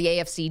time where the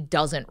AFC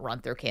doesn't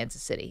run through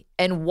Kansas City?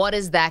 And what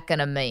is that going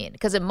to mean?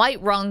 Because it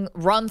might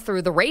run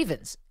through the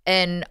Ravens.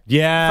 And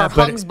yeah,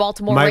 for Hung's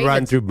Baltimore might Ravens.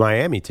 Run through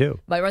Miami, too.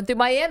 Might run through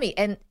Miami.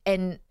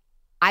 And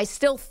I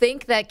still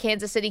think that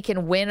Kansas City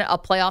can win a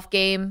playoff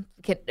game,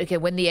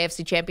 can win the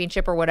AFC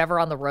Championship or whatever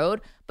on the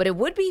road. But it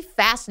would be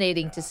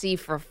fascinating to see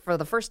for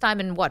the first time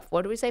in what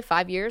do we say,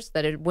 5 years,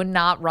 that it would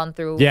not run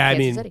through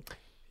Kansas City.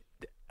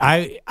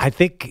 I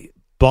think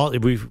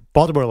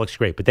Baltimore looks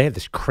great, but they have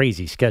this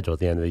crazy schedule at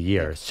the end of the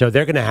year. So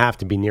they're going to have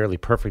to be nearly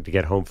perfect to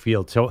get home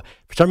field. So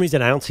for some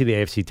reason, I don't see the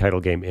AFC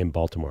title game in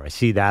Baltimore. I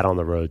see that on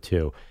the road,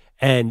 too.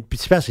 And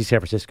especially San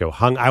Francisco.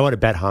 I want to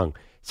bet Hung.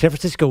 San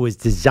Francisco was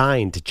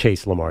designed to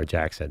chase Lamar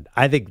Jackson.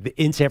 I think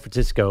in San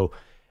Francisco,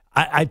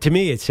 to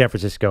me, it's San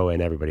Francisco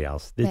and everybody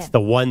else. It's the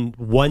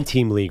one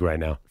team league right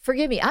now.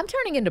 Forgive me, I'm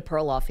turning into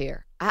Perloff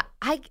here.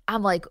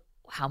 I'm like,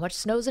 how much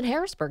snows in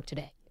Harrisburg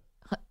today?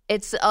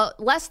 It's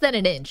less than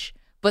an inch,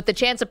 but the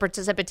chance of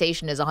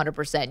precipitation is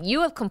 100%.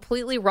 You have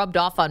completely rubbed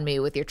off on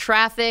me with your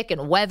traffic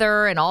and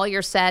weather and all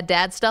your sad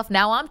dad stuff.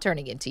 Now I'm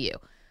turning into you.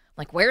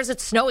 Like, where's it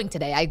snowing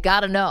today? I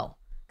got to know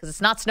because it's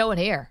not snowing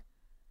here.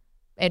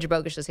 Andrew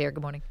Bogish is here.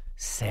 Good morning.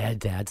 Sad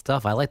dad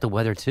stuff. I like the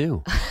weather,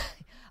 too.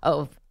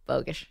 Oh,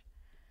 Bogish.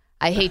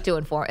 I hate to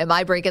inform. Am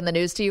I breaking the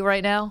news to you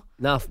right now?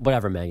 No,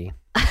 whatever, Maggie.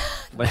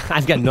 But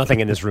I've got nothing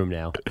in this room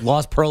now.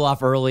 Lost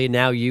Perloff early,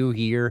 now you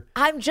here.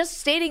 I'm just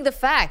stating the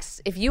facts.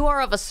 If you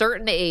are of a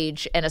certain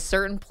age and a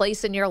certain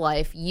place in your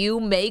life, you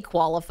may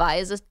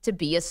qualify to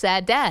be a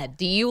sad dad.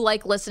 Do you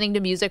like listening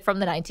to music from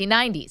the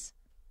 1990s?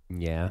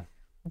 Yeah.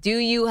 Do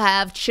you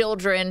have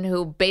children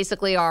who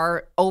basically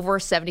are over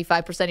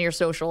 75% of your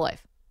social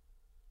life?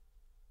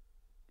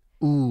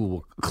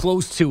 Ooh,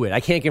 close to it.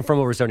 I can't confirm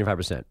over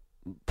 75%.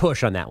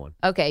 Push on that one.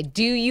 Okay.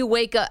 Do you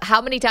wake up?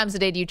 How many times a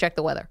day do you check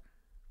the weather?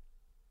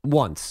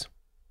 Once.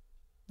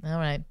 All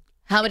right.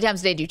 How many times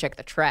a day do you check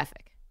the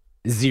traffic?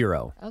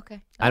 0.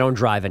 Okay. I don't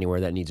drive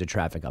anywhere that needs a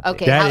traffic update.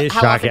 Okay.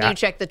 How often do you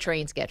check the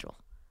train schedule?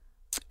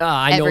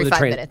 I know Every the 5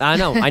 train. minutes.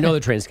 I know the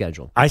train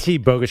schedule. I see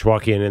Bogish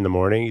walking in the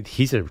morning.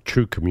 He's a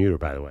true commuter,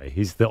 by the way.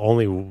 He's the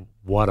only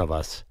one of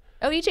us.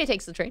 Oh, EJ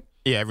takes the train.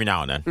 Yeah, every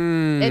now and then.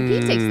 And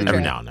Pete takes the train.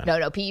 Every now and then.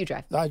 No, Pete, you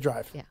drive. I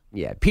drive.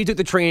 Yeah, Pete took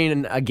the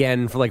train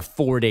again for like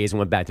 4 days and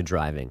went back to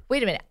driving.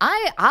 Wait a minute.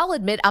 I'll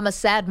admit I'm a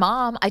sad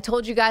mom. I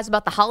told you guys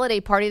about the holiday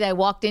party that I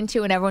walked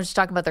into and everyone's just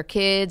talking about their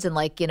kids and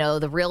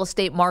the real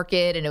estate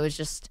market, and it was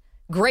just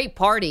great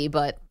party,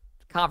 but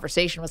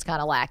conversation was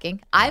kind of lacking.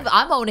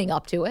 I'm owning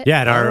up to it.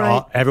 Yeah,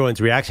 and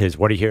everyone's reaction is,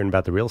 what are you hearing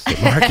about the real estate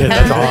market?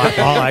 That's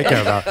all I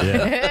care about.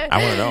 Yeah. I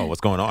want to know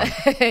what's going on.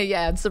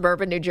 Yeah, in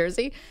suburban New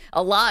Jersey.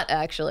 A lot,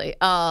 actually.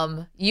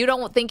 You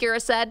don't think you're a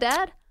sad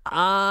dad?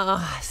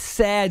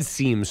 Sad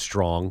seems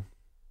strong.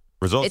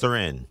 Results are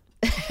in.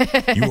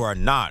 You are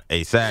not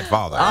a sad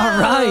father. All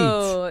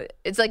right.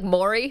 It's like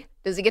Maury.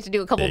 Does he get to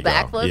do a couple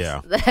backflips?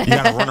 Yeah. You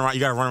gotta run around. You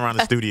gotta run around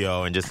the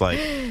studio and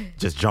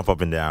just jump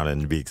up and down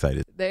and be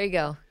excited. There you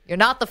go. You're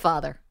not the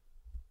father.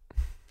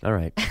 All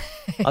right.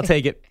 I'll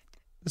take it.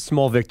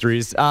 Small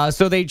victories.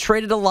 So they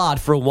traded a lot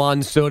for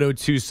Juan Soto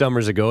 2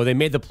 summers ago. They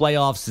made the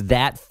playoffs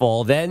that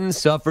fall, then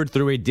suffered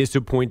through a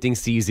disappointing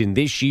season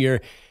this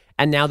year.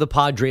 And now the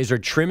Padres are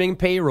trimming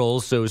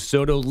payroll, so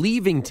Soto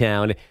leaving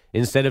town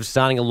instead of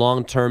signing a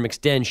long-term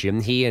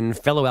extension. He and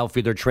fellow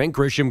outfielder Trent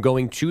Grisham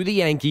going to the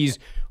Yankees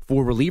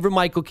for reliever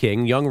Michael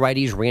King, young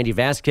righties Randy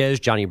Vasquez,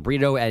 Johnny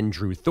Brito, and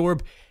Drew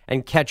Thorpe,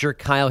 and catcher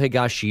Kyle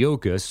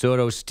Higashioka.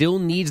 Soto still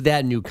needs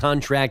that new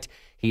contract.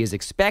 He is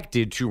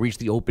expected to reach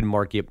the open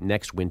market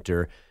next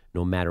winter,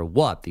 no matter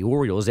what. The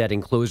Orioles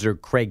adding closer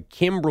Craig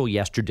Kimbrell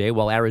yesterday,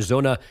 while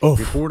Arizona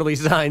reportedly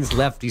signs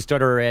lefty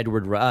starter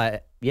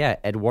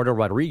Eduardo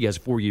Rodriguez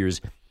 4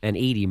 years and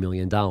 $80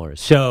 million.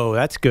 So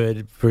that's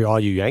good for all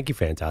you Yankee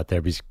fans out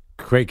there, because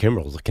Craig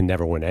Kimbrell can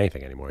never win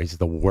anything anymore. He's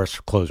the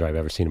worst closer I've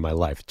ever seen in my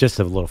life. Just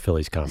a little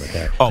Phillies comment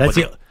there.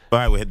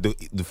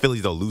 The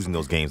Phillies, though, losing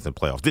those games in the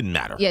playoffs didn't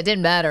matter. Yeah, it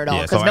didn't matter at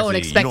all because no one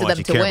expected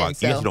them to win. I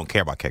guess you don't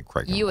care about Craig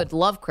Kimbrell. You would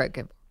love Craig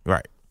Kimbrell.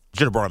 Right.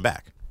 Should have brought him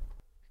back.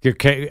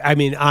 I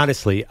mean,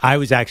 honestly, I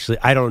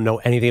don't know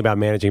anything about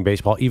managing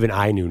baseball. Even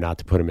I knew not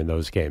to put him in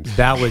those games.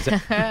 That was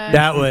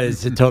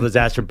a total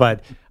disaster.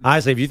 But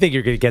honestly, if you think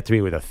you're going to get to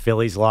me with a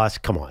Phillies loss,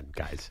 come on,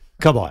 guys.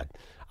 Come on.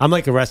 I'm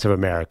like the rest of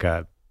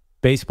America.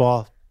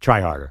 Baseball,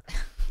 try harder.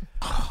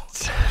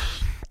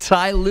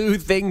 Ty Lue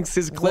thinks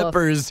his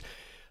Clippers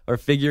are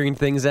figuring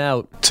things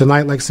out.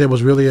 Tonight, like I said,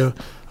 was really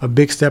a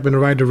big step in the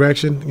right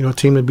direction. You know, a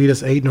team that beat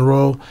us 8 in a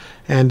row,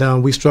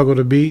 and we struggled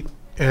to beat.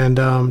 And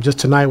just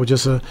tonight was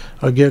just a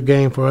good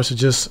game for us to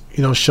just,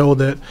 show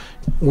that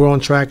we're on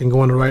track and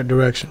going the right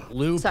direction.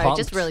 Sorry,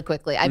 just really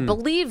quickly. I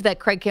believe that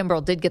Craig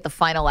Kimbrell did get the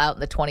final out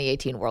in the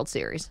 2018 World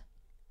Series.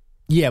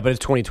 Yeah, but it's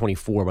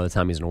 2024 by the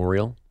time he's an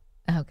Oriole.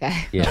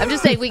 Okay. Yeah. I'm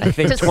just saying I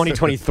think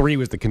 2023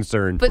 was the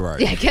concern. But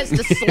I guess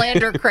to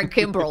slander Craig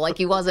Kimbrell like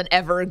he wasn't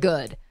ever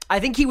good. I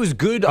think he was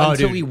good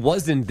until he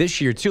wasn't this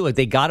year, too. Like,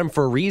 they got him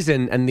for a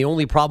reason, and the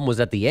only problem was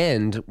at the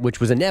end, which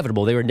was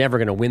inevitable. They were never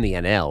going to win the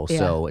NL,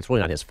 so it's really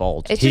not his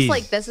fault. It's just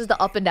like this is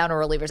the up and down of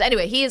relievers.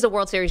 Anyway, he is a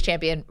World Series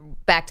champion.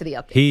 Back to the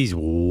update. He's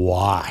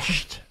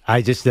washed.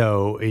 I just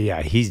know,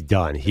 he's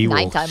done. He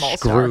will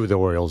screw the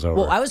Orioles over.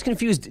 Well, I was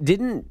confused.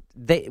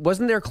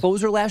 Wasn't their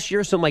closer last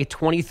year some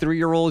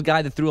 23-year-old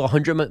guy that threw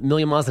 100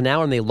 million miles an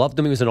hour and they loved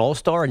him? He was an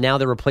all-star, and now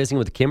they're replacing him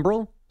with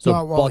Kimbrel?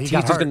 So he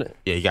got hurt.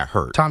 He got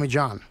hurt. Tommy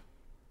John.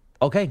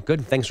 Okay,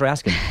 good. Thanks for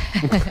asking.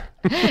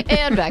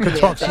 And back to the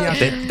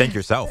update. Thank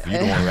yourself. You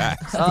don't want to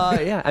ask.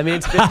 Yeah, I mean,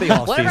 it's been the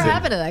offseason. Whatever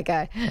happened to that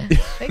guy?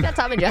 They got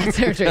Tommy John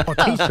surgery.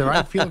 Batista,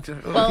 right?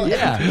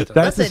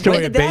 That's the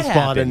story of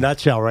baseball in a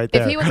nutshell right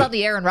there. If he was on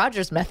the Aaron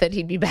Rodgers method,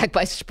 he'd be back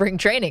by spring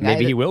training.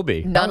 Maybe he will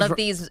be. None of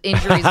these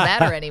injuries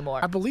matter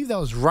anymore. I believe that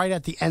was right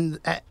at the end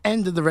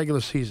of the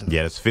regular season.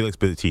 Yeah, it's Felix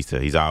Batista.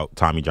 He's out.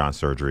 Tommy John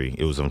surgery.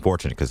 It was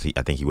unfortunate because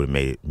I think he would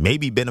have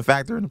maybe been a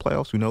factor in the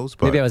playoffs. Who knows?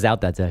 But maybe I was out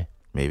that day.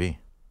 Maybe.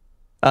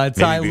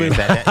 Ty Lue.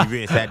 You're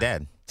being a sad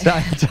dad.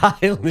 Ty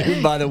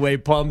Lue, by the way,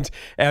 pumped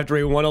after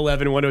a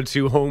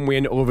 111-102 home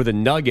win over the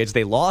Nuggets.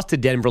 They lost to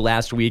Denver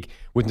last week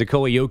with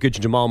Nikola Jokic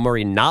and Jamal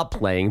Murray not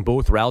playing.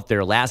 Both were out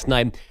there last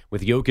night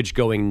with Jokic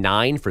going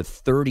 9 for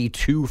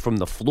 32 from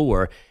the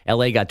floor.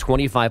 LA got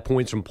 25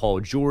 points from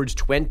Paul George,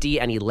 20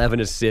 and 11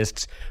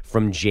 assists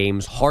from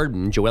James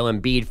Harden. Joel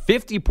Embiid,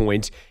 50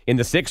 points in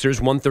the Sixers,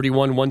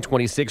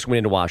 131-126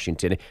 win in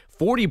Washington.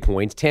 40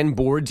 points, 10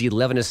 boards,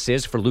 11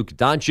 assists for Luka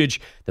Doncic.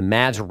 The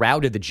Mavs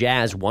routed the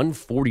Jazz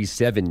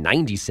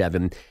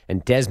 147-97.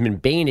 And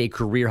Desmond Bane, a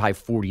career-high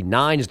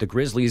 49 as the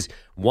Grizzlies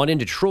won in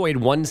Detroit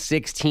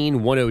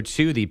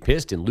 116-102. The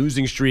Piston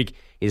losing streak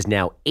is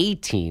now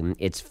 18.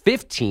 It's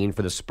 15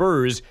 for the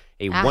Spurs.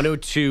 A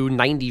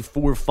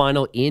 102-94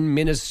 final in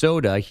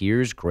Minnesota.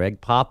 Here's Greg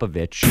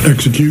Popovich.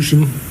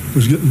 Execution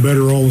was getting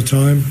better all the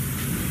time,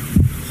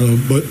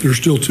 but there's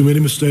still too many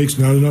mistakes,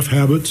 not enough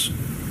habits,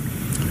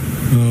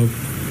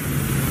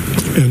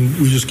 and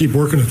we just keep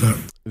working at that.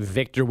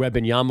 Victor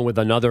Wembanyama with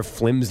another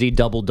flimsy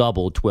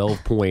double-double,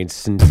 12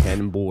 points and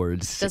 10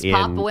 boards. Does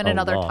Pop win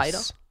another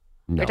title?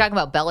 No. You're talking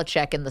about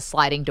Belichick and the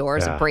sliding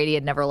doors and Brady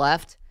had never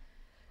left.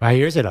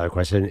 Here's another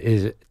question.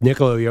 Is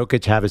Nikola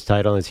Jokic have his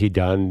title? Is he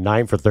done?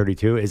 9 for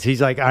 32? Is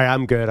he's like, all right,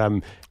 I'm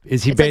good.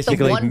 Is he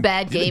basically like the one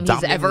bad game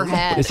he's ever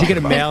had? Is he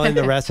going to mail in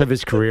the rest of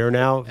his career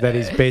now that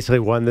he's basically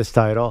won this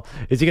title?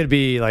 Is he going to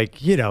be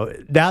like,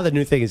 now the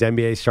new thing is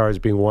NBA stars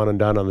being one and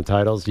done on the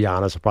titles.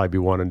 Giannis will probably be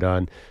one and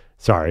done.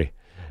 Sorry.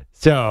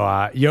 So,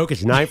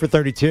 Jokic, 9 for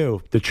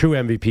 32. The true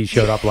MVP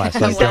showed up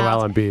last night,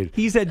 Joel Embiid.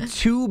 He's had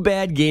 2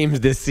 bad games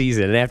this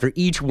season, and after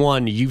each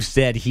one, you've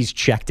said he's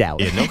checked out.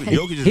 Yeah,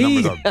 Jokic's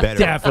numbers are better.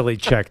 Definitely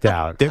checked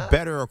out. They're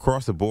better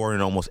across the board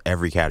in almost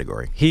every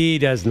category. He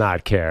does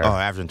not care. Oh,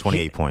 averaging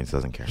 28 points,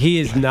 doesn't care. He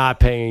is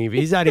not paying.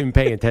 He's not even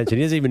paying attention.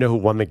 He doesn't even know who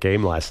won the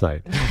game last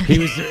night. He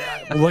was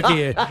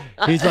looking at.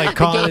 He's like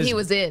calling. The game he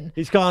was in.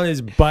 He's calling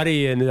his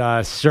buddy in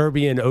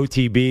Serbian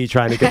OTB,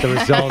 trying to get the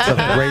results of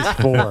race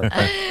 4.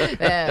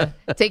 Yeah.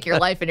 Take your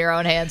life in your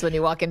own hands when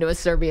you walk into a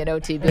Serbian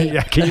OTB.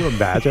 Yeah, can you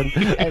imagine?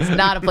 It's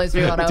not a place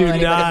we want to owe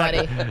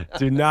anybody money.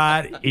 Do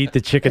not eat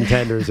the chicken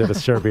tenders at a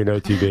Serbian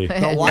OTB.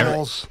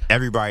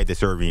 Everybody at the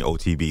Serbian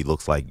OTB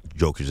looks like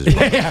Jokic's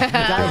brother.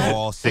 They're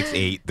all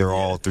 6'8". They're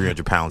all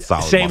 300 pounds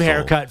solid. Same muscle.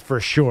 haircut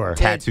for sure.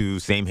 Tattoo,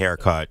 same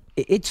haircut.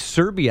 It's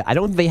Serbia. I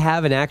don't think they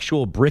have an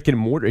actual brick and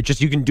mortar. It's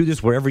just you can do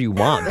this wherever you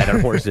want at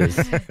horses.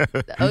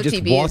 You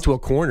just walk to a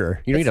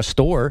corner. You don't need a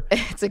store.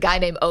 It's a guy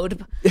named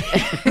Ode.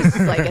 It's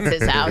like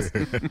it's his house.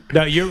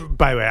 No,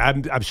 by the way,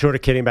 I'm sort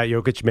of kidding about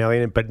Jokic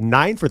mailing it, but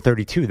 9 for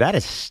 32, that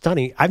is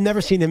stunning. I've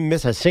never seen him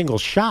miss a single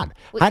shot.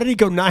 How did he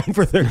go 9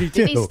 for 32?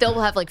 Did he still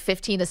have like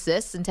 15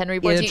 assists and 10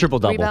 rebounds? Yeah,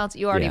 triple-double. Rebounds?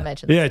 You already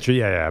mentioned that.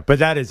 Yeah. But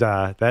that is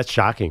that's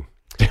shocking.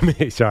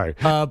 Sorry.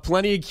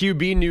 Plenty of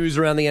QB news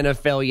around the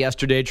NFL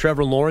yesterday.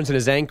 Trevor Lawrence and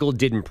his ankle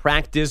didn't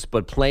practice,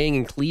 but playing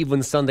in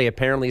Cleveland Sunday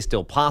apparently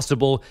still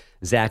possible.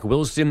 Zach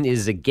Wilson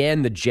is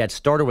again the Jets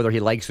starter, whether he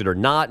likes it or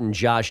not, and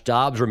Josh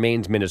Dobbs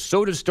remains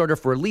Minnesota's starter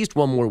for at least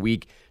one more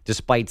week,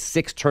 despite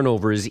 6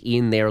 turnovers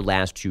in their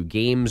last 2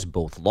 games,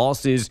 both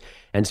losses.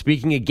 And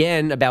speaking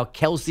again about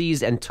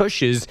Kelsey's and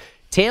Tush's,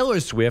 Taylor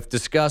Swift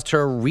discussed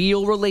her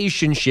real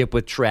relationship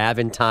with Trav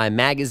in Time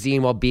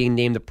magazine while being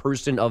named the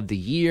Person of the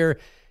Year.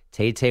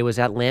 Tay-Tay was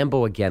at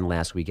Lambeau again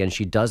last weekend.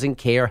 She doesn't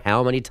care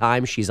how many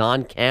times she's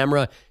on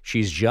camera.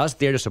 She's just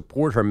there to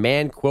support her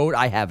man. Quote,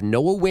 I have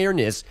no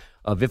awareness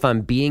of if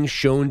I'm being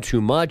shown too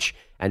much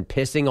and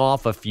pissing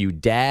off a few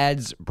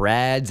dads,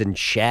 Brads, and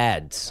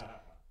Chads.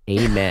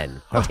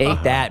 Amen.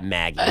 Take that,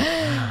 Maggie.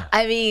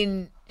 I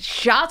mean,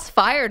 shots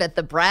fired at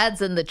the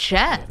Brads and the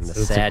Chads. And the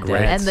sad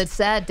dads. And the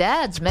sad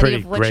dads, many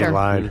of which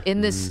are in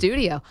this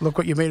studio. Look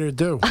what you made her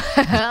do.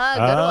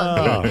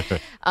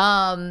 Good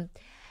one.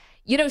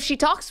 She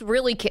talks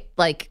really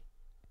like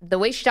the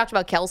way she talked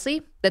about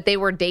Kelsey, that they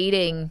were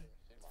dating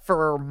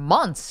for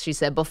months, she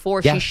said,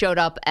 before she showed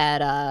up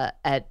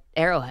at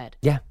Arrowhead.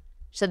 Yeah.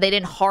 She said they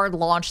didn't hard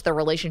launch the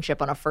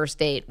relationship on a first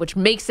date, which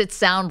makes it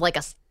sound like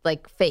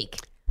fake.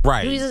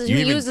 Right. Who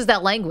uses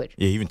that language?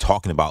 Yeah, even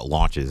talking about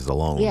launches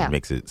alone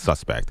makes it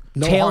suspect.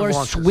 Taylor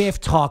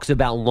Swift talks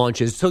about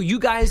launches. So you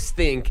guys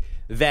think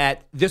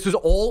that this was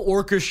all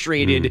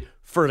orchestrated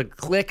for the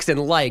clicks and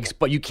likes,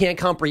 but you can't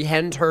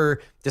comprehend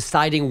her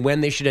deciding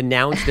when they should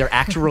announce their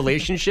actual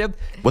relationship?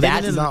 Well,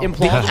 that is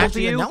implausible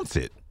to you? Announce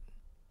it.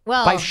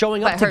 Well, by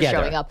showing up her together.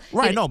 showing up.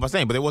 Right, no, but I'm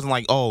saying, but it wasn't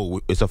like,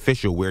 oh, it's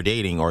official, we're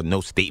dating, or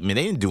no statement.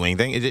 They didn't do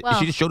anything.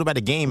 She just showed up at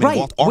a game and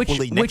walked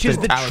awkwardly next which to is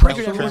the Tyler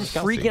trigger. Kelsey. Everyone's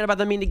freaking out about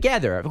them being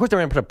together. Of course, they're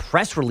going to put a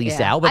press release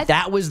out, but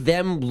that was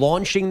them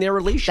launching their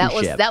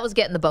relationship. That was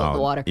getting the boat in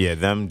the water. Yeah,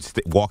 them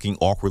walking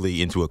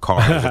awkwardly into a car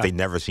as if they'd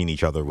never seen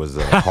each other was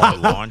a hard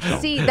launch.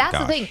 See, that's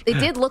the thing. They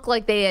did look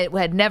like they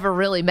had never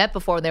really met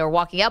before when they were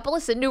walking out. But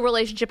listen, new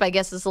relationship, I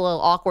guess, is a little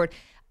awkward.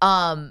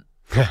 And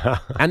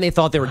they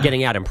thought they were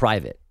getting out in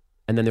private.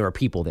 And then there were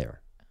people there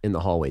in the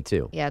hallway,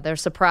 too. Yeah, they're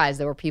surprised.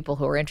 There were people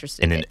who were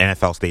interested in an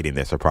NFL stadium,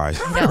 they're surprised.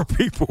 There were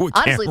people with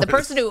honestly, cameras. the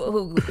person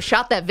who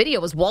shot that video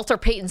was Walter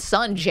Payton's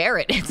son,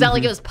 Jarrett. It's not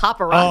like it was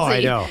paparazzi. Oh,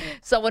 I know.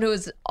 Someone who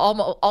is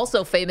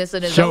also famous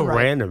in his so own right.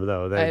 random,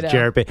 though. That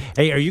Jarrett Payton.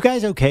 Hey, are you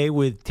guys okay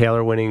with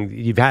Taylor winning?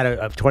 You've had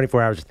a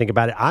 24 hours to think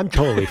about it. I'm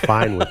totally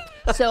fine with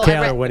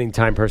Taylor winning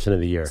Time Person of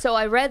the Year. So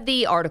I read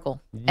the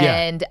article,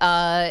 and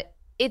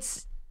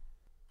it's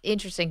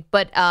interesting,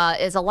 but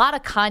it's a lot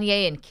of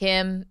Kanye and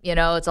Kim.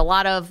 It's a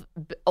lot of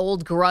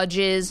old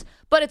grudges,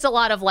 but it's a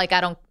lot of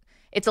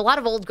it's a lot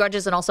of old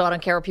grudges, and also I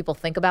don't care what people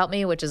think about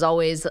me, which is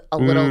always a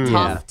little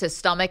tough to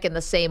stomach in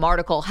the same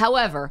article.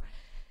 However,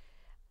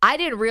 I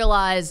didn't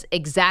realize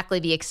exactly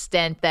the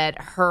extent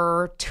that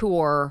her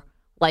tour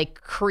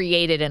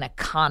created an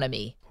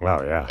economy.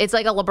 Wow, yeah. It's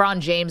like a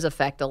LeBron James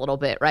effect a little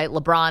bit, right?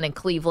 LeBron in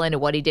Cleveland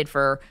and what he did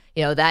for,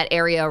 that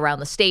area around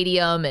the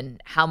stadium,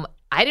 and how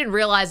I didn't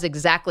realize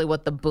exactly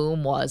what the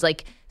boom was.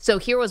 So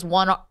here was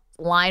one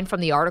line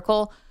from the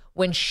article.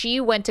 When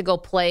she went to go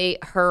play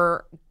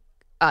her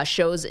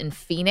shows in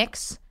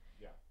Phoenix,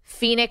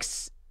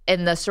 Phoenix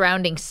and the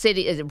surrounding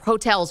city,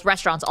 hotels,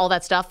 restaurants, all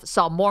that stuff,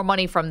 saw more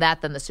money from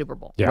that than the Super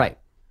Bowl. Yeah. Right.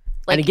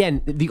 And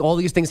again, all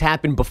these things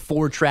happened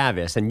before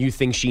Travis, and you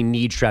think she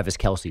needs Travis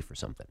Kelce for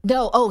something.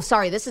 No. Oh,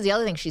 sorry. This is the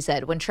other thing she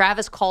said. When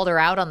Travis called her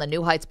out on the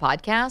New Heights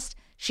podcast,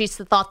 she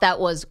thought that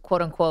was,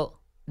 quote unquote,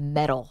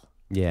 metal.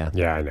 Yeah.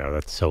 Yeah, I know.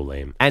 That's so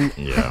lame. And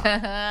what?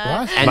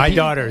 And my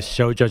daughter is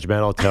so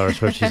judgmental of Taylor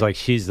Swift. She's like,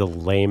 she's the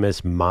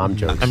lamest mom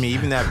joke. I mean,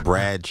 even that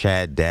Brad,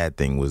 Chad, Dad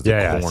thing was the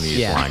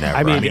corniest line ever.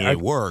 I mean, it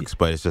works,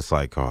 but it's just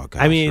like, oh,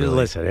 gosh. I mean, really?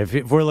 listen,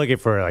 if we're looking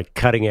for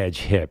cutting edge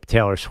hip,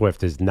 Taylor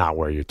Swift is not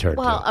where you turn to.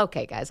 Well,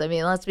 okay, guys. I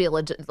mean, let's be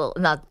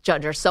not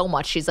judge her so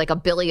much. She's like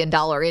 $1 billion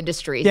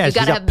industry. Yeah, you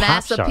got to have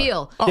mass star.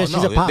 appeal. Oh, yeah,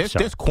 she's a pop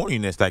star. There's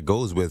corniness that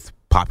goes with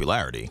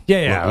popularity.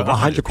 Yeah,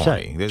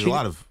 100%. There's a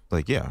lot of,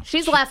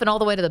 She's laughing all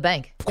the way to the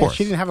bank. Of course.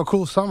 She didn't have a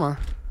cool summer.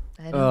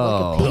 I didn't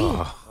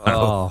look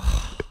at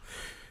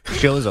Pete.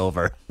 Show's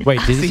over. Wait,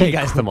 did you see say you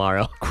guys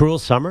tomorrow? Cruel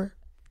Summer?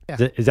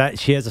 Yeah. Is that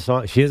she has a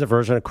song? She has a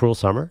version of Cruel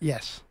Summer?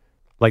 Yes.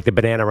 Like the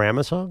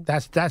Bananarama song?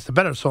 That's the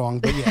better song,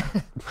 but yeah.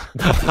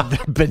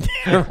 The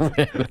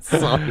Bananarama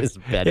song is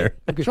better.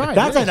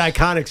 That's an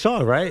iconic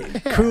song, right?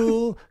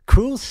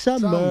 Cruel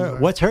Summer.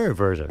 What's her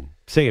version?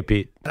 Sing it,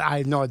 Pete. I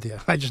have no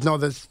idea. I just know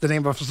that's the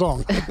name of the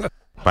song.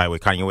 By the way,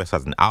 Kanye West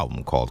has an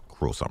album called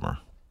Cruel Summer.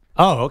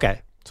 Oh,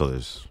 okay. So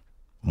there's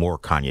more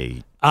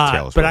Kanye.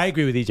 Taylor Swift. But I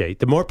agree with EJ.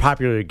 The more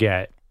popular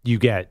you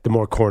get, the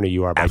more corny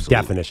you are by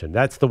definition.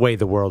 That's the way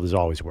the world has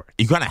always worked.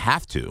 You're gonna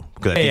have to,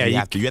 because you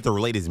have to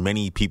relate as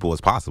many people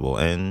as possible,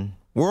 and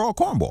we're all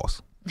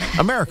cornballs.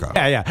 America.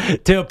 Yeah.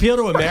 To appeal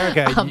to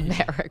America.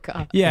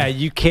 America.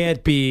 You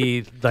can't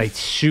be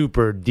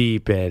super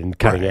deep and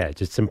cutting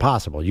edge. It's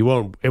impossible.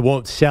 It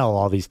won't sell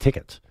all these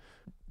tickets.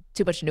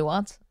 Too much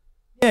nuance.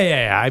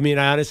 Yeah. I mean,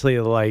 honestly,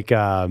 I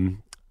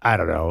don't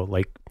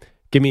know,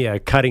 give me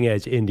a cutting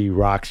edge indie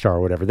rock star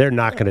or whatever. They're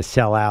not going to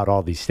sell out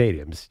all these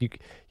stadiums. You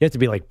have to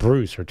be like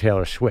Bruce or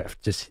Taylor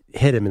Swift. Just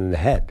hit him in the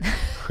head.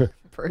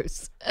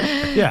 Bruce.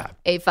 Yeah.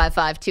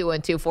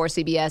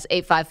 855-212-4CBS,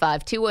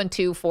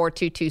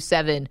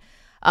 855-212-4227.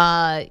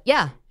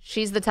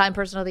 She's the Time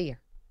Person of the Year.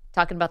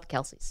 Talking about the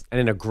Kelceys.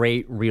 And in a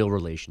great real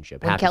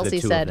relationship. When Happy for the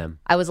Kelsey two said, of them.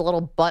 I was a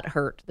little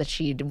butthurt that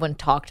she wouldn't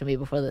talk to me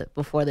before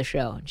the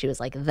show. And she was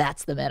like,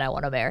 that's the man I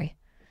want to marry.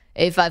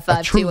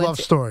 855 true love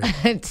story.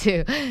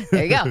 There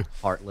you go.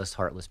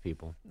 Heartless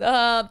people.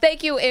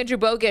 Thank you, Andrew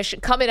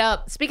Bogish. Coming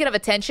up, speaking of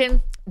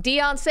attention,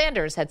 Deion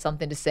Sanders had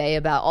something to say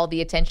about all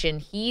the attention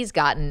he's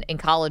gotten in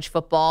college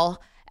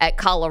football at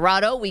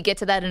Colorado. We get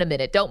to that in a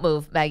minute. Don't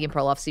move. Maggie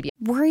Perloff, CBS.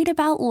 Worried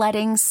about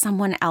letting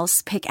someone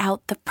else pick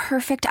out the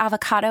perfect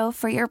avocado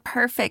for your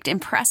perfect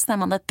impress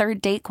them on the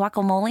third date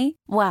guacamole?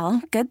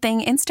 Well, good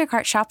thing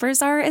Instacart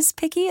shoppers are as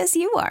picky as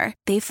you are.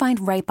 They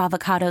find ripe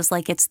avocados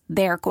like it's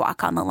their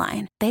guac on the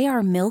line. They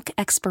are milk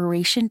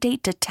expiration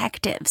date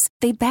detectives.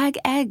 They bag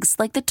eggs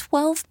like the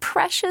 12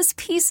 precious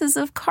pieces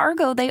of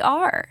cargo they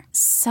are.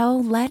 So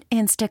let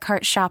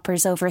Instacart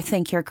shoppers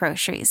overthink your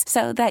groceries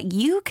so that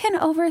you can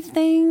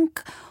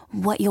overthink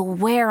what you'll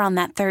wear on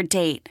that third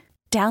date.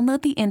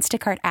 Download the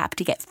Instacart app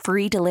to get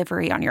free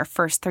delivery on your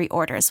first 3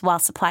 orders while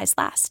supplies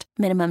last.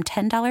 Minimum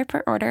 $10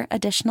 per order.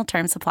 Additional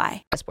terms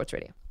apply. Sports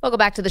Radio. Welcome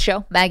back to the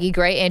show. Maggie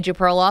Gray, Andrew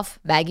Perloff,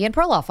 Maggie and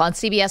Perloff on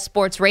CBS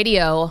Sports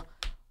Radio.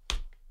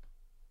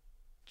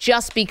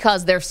 Just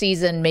because their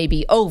season may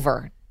be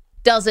over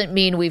doesn't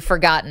mean we've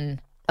forgotten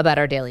about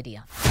our Daily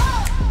Deion.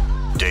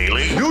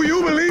 Daily. Do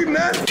you believe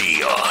that?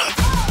 Deion.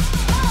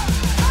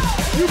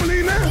 You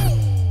believe that?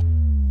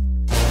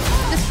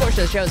 This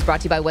portion of the show is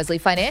brought to you by Wesley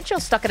Financial.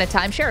 Stuck in a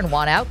timeshare and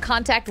want out?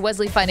 Contact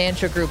Wesley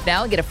Financial Group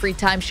now and get a free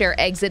timeshare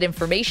exit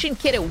information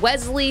kit at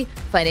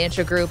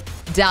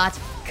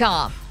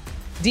wesleyfinancialgroup.com.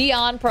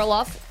 Deion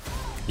Perloff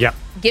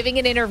giving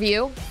an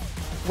interview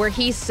where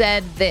he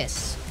said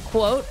this,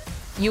 quote,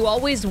 "You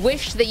always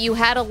wish that you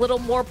had a little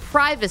more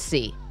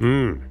privacy,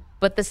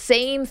 but the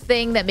same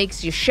thing that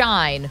makes you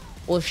shine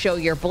will show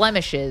your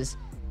blemishes."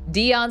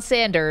 Deion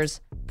Sanders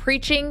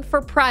preaching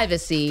for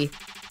privacy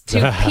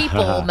to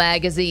People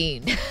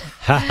magazine.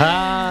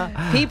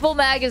 People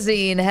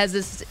magazine has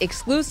this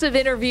exclusive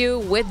interview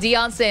with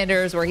Deion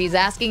Sanders where he's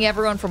asking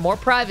everyone for more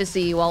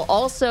privacy while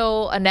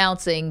also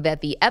announcing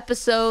that the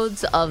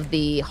episodes of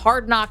the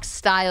Hard Knocks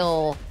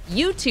style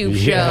YouTube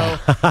show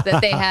that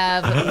they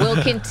have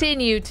will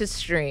continue to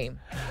stream.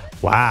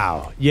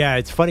 Wow. Yeah,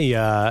 it's funny.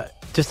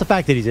 Just the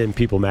fact that he's in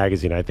People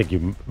magazine, I think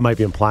you might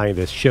be implying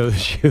this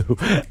shows you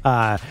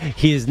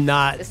he is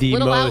not this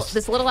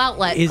little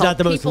outlet. He's not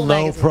the most magazine.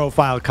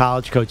 low-profile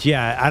college coach.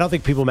 Yeah, I don't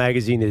think People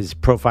magazine is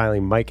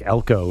profiling Mike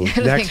Elko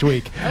next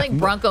week. I think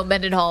Bronco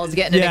Mendenhall is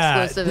getting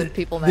an exclusive in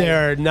People magazine.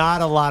 There are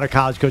not a lot of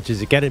college coaches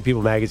that get in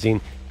People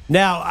magazine.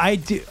 Now, I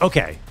do.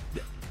 Okay,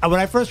 when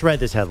I first read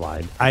this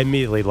headline, I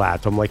immediately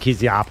laughed. I'm like, he's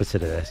the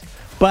opposite of this.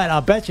 But I'll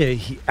bet you,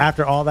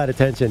 after all that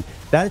attention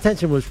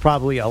was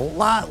probably a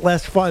lot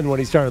less fun when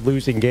he started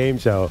losing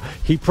games. So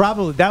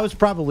that was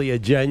probably a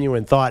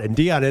genuine thought. And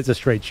Deion is a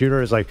straight shooter.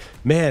 It's like,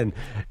 man,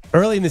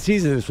 early in the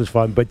season this was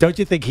fun, but don't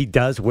you think he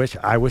does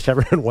I wish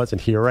everyone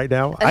wasn't here right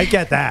now? I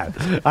get that.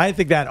 I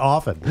think that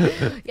often.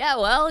 Yeah,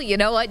 well, you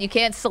know what? You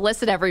can't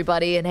solicit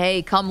everybody and,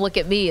 hey, come look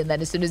at me. And then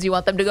as soon as you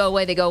want them to go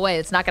away, they go away.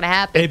 It's not going to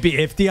happen.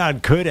 If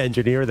Deion could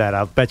engineer that,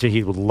 I'll bet you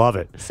he would love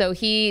it. So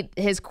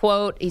his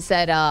quote, he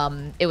said,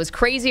 it was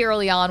crazy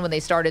early on when they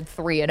started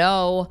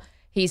 3-0.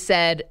 He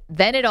said,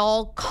 then it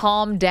all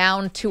calmed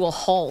down to a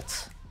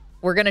halt.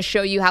 We're going to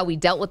show you how we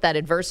dealt with that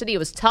adversity. It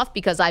was tough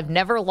because I've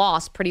never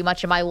lost pretty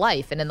much in my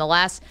life. And in the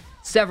last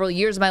several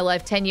years of my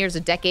life, 10 years, a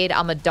decade,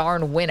 I'm a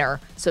darn winner.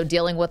 So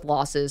dealing with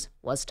losses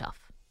was tough.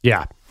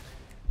 Yeah.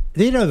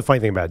 You know the funny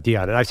thing about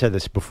Deion, and I've said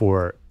this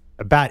before,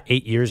 about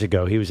 8 years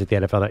ago, he was at the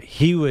NFL.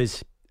 He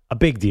was a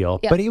big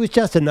deal, but he was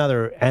just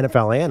another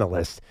NFL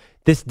analyst.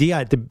 This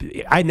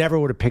Deion, I never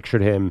would have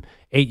pictured him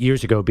 8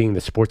 years ago being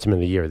the Sportsman of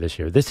the Year this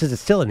year. This is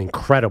still an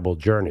incredible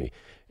journey.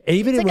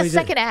 Even it's like a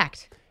second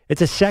act.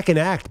 It's a second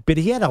act, but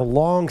he had a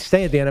long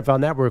stay at the NFL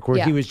Network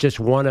where he was just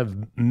one of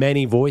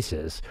many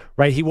voices,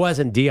 right? He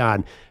wasn't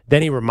Deion.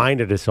 Then he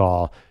reminded us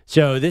all.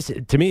 So this,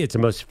 to me, it's the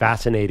most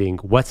fascinating.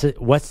 What's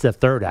the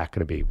third act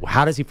going to be?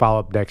 How does he follow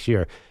up next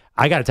year?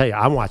 I got to tell you,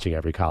 I'm watching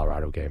every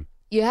Colorado game.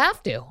 You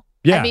have to.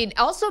 Yeah. I mean,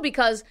 also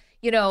because,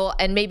 you know,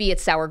 and maybe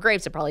it's sour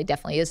grapes. It probably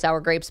definitely is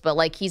sour grapes. But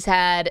like he's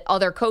had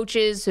other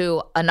coaches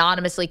who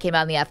anonymously came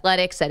out in the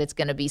Athletics, said it's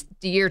going to be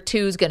year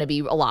 2 is going to be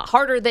a lot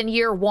harder than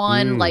year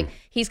 1. Like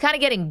he's kind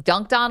of getting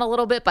dunked on a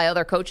little bit by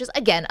other coaches.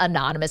 Again,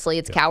 anonymously,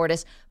 it's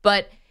cowardice.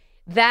 But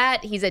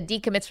that he's a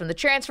decommits from the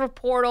transfer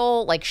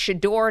portal. Like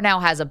Shador now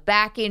has a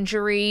back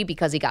injury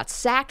because he got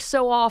sacked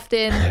so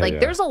often. Like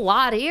there's a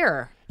lot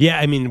here. Yeah,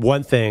 I mean,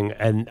 one thing,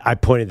 and I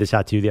pointed this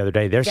out to you the other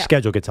day, their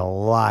schedule gets a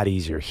lot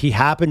easier. He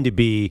happened to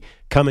be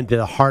coming to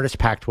the hardest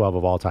Pac-12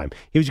 of all time.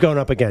 He was going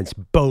up against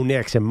Bo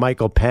Nix and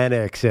Michael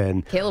Penix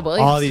and Caleb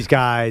Williams. All these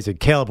guys and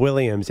Caleb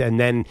Williams, and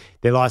then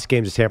they lost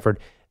games to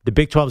Stanford. The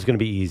Big 12 is going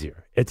to be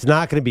easier. It's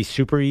not going to be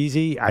super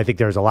easy. I think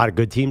there's a lot of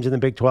good teams in the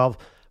Big 12,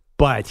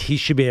 but he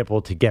should be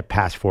able to get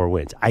past 4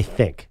 wins, I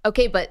think.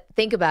 Okay, but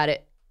think about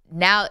it.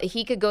 Now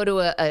he could go to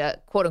a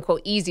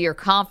quote-unquote easier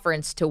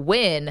conference to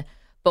win.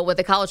 But with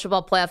the college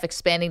football playoff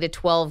expanding to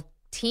 12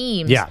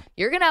 teams,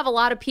 you're going to have a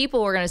lot of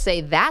people who are going to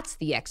say that's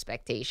the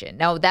expectation.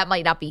 Now, that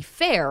might not be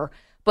fair,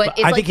 but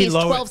it's like these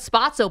 12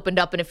 spots opened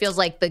up and it feels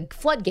like the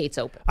floodgates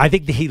open. I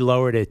think that he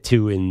lowered it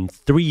to in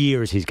 3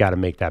 years, he's got to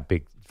make that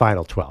big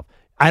final 12.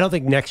 I don't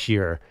think next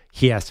year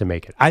he has to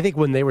make it. I think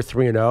when they were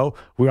 3-0,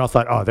 we all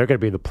thought, oh, they're going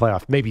to be in the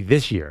playoff maybe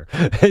this year.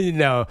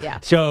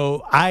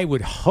 So I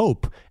would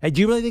hope, and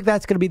do you really think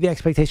that's going to be the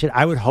expectation?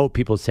 I would hope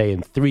people say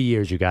in 3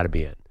 years you got to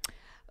be in.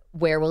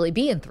 Where will he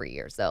be in 3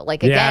 years, though?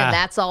 Like, again,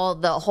 that's all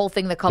the whole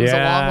thing that comes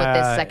along with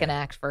this second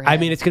act for him. I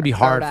mean, it's going to be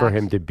hard for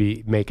him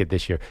to make it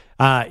this year.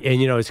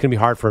 And, you know, it's going to be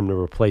hard for him to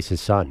replace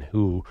his son,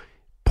 who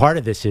part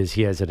of this is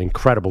he has an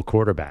incredible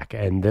quarterback,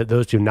 and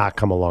those do not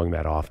come along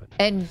that often.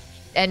 And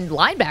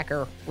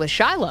linebacker with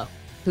Shiloh,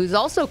 who's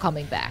also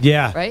coming back.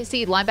 Yeah. Right?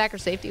 See, linebacker,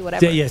 safety,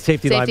 whatever. Yeah,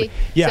 safety. Linebacker.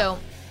 Yeah. So,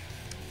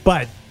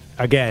 but,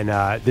 again,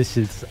 this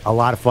is a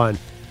lot of fun.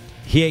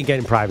 he ain't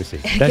getting privacy.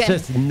 That's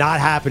just not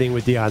happening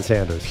with Deion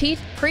Sanders.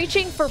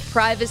 Preaching for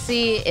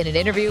privacy in an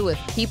interview with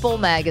People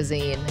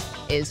magazine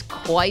is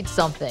quite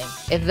something.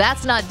 If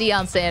that's not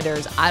Deion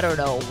Sanders, I don't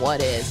know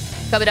what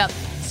is. Coming up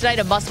tonight,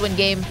 a must-win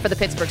game for the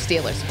Pittsburgh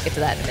Steelers. We'll get to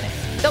that in a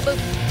minute. Don't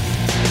move.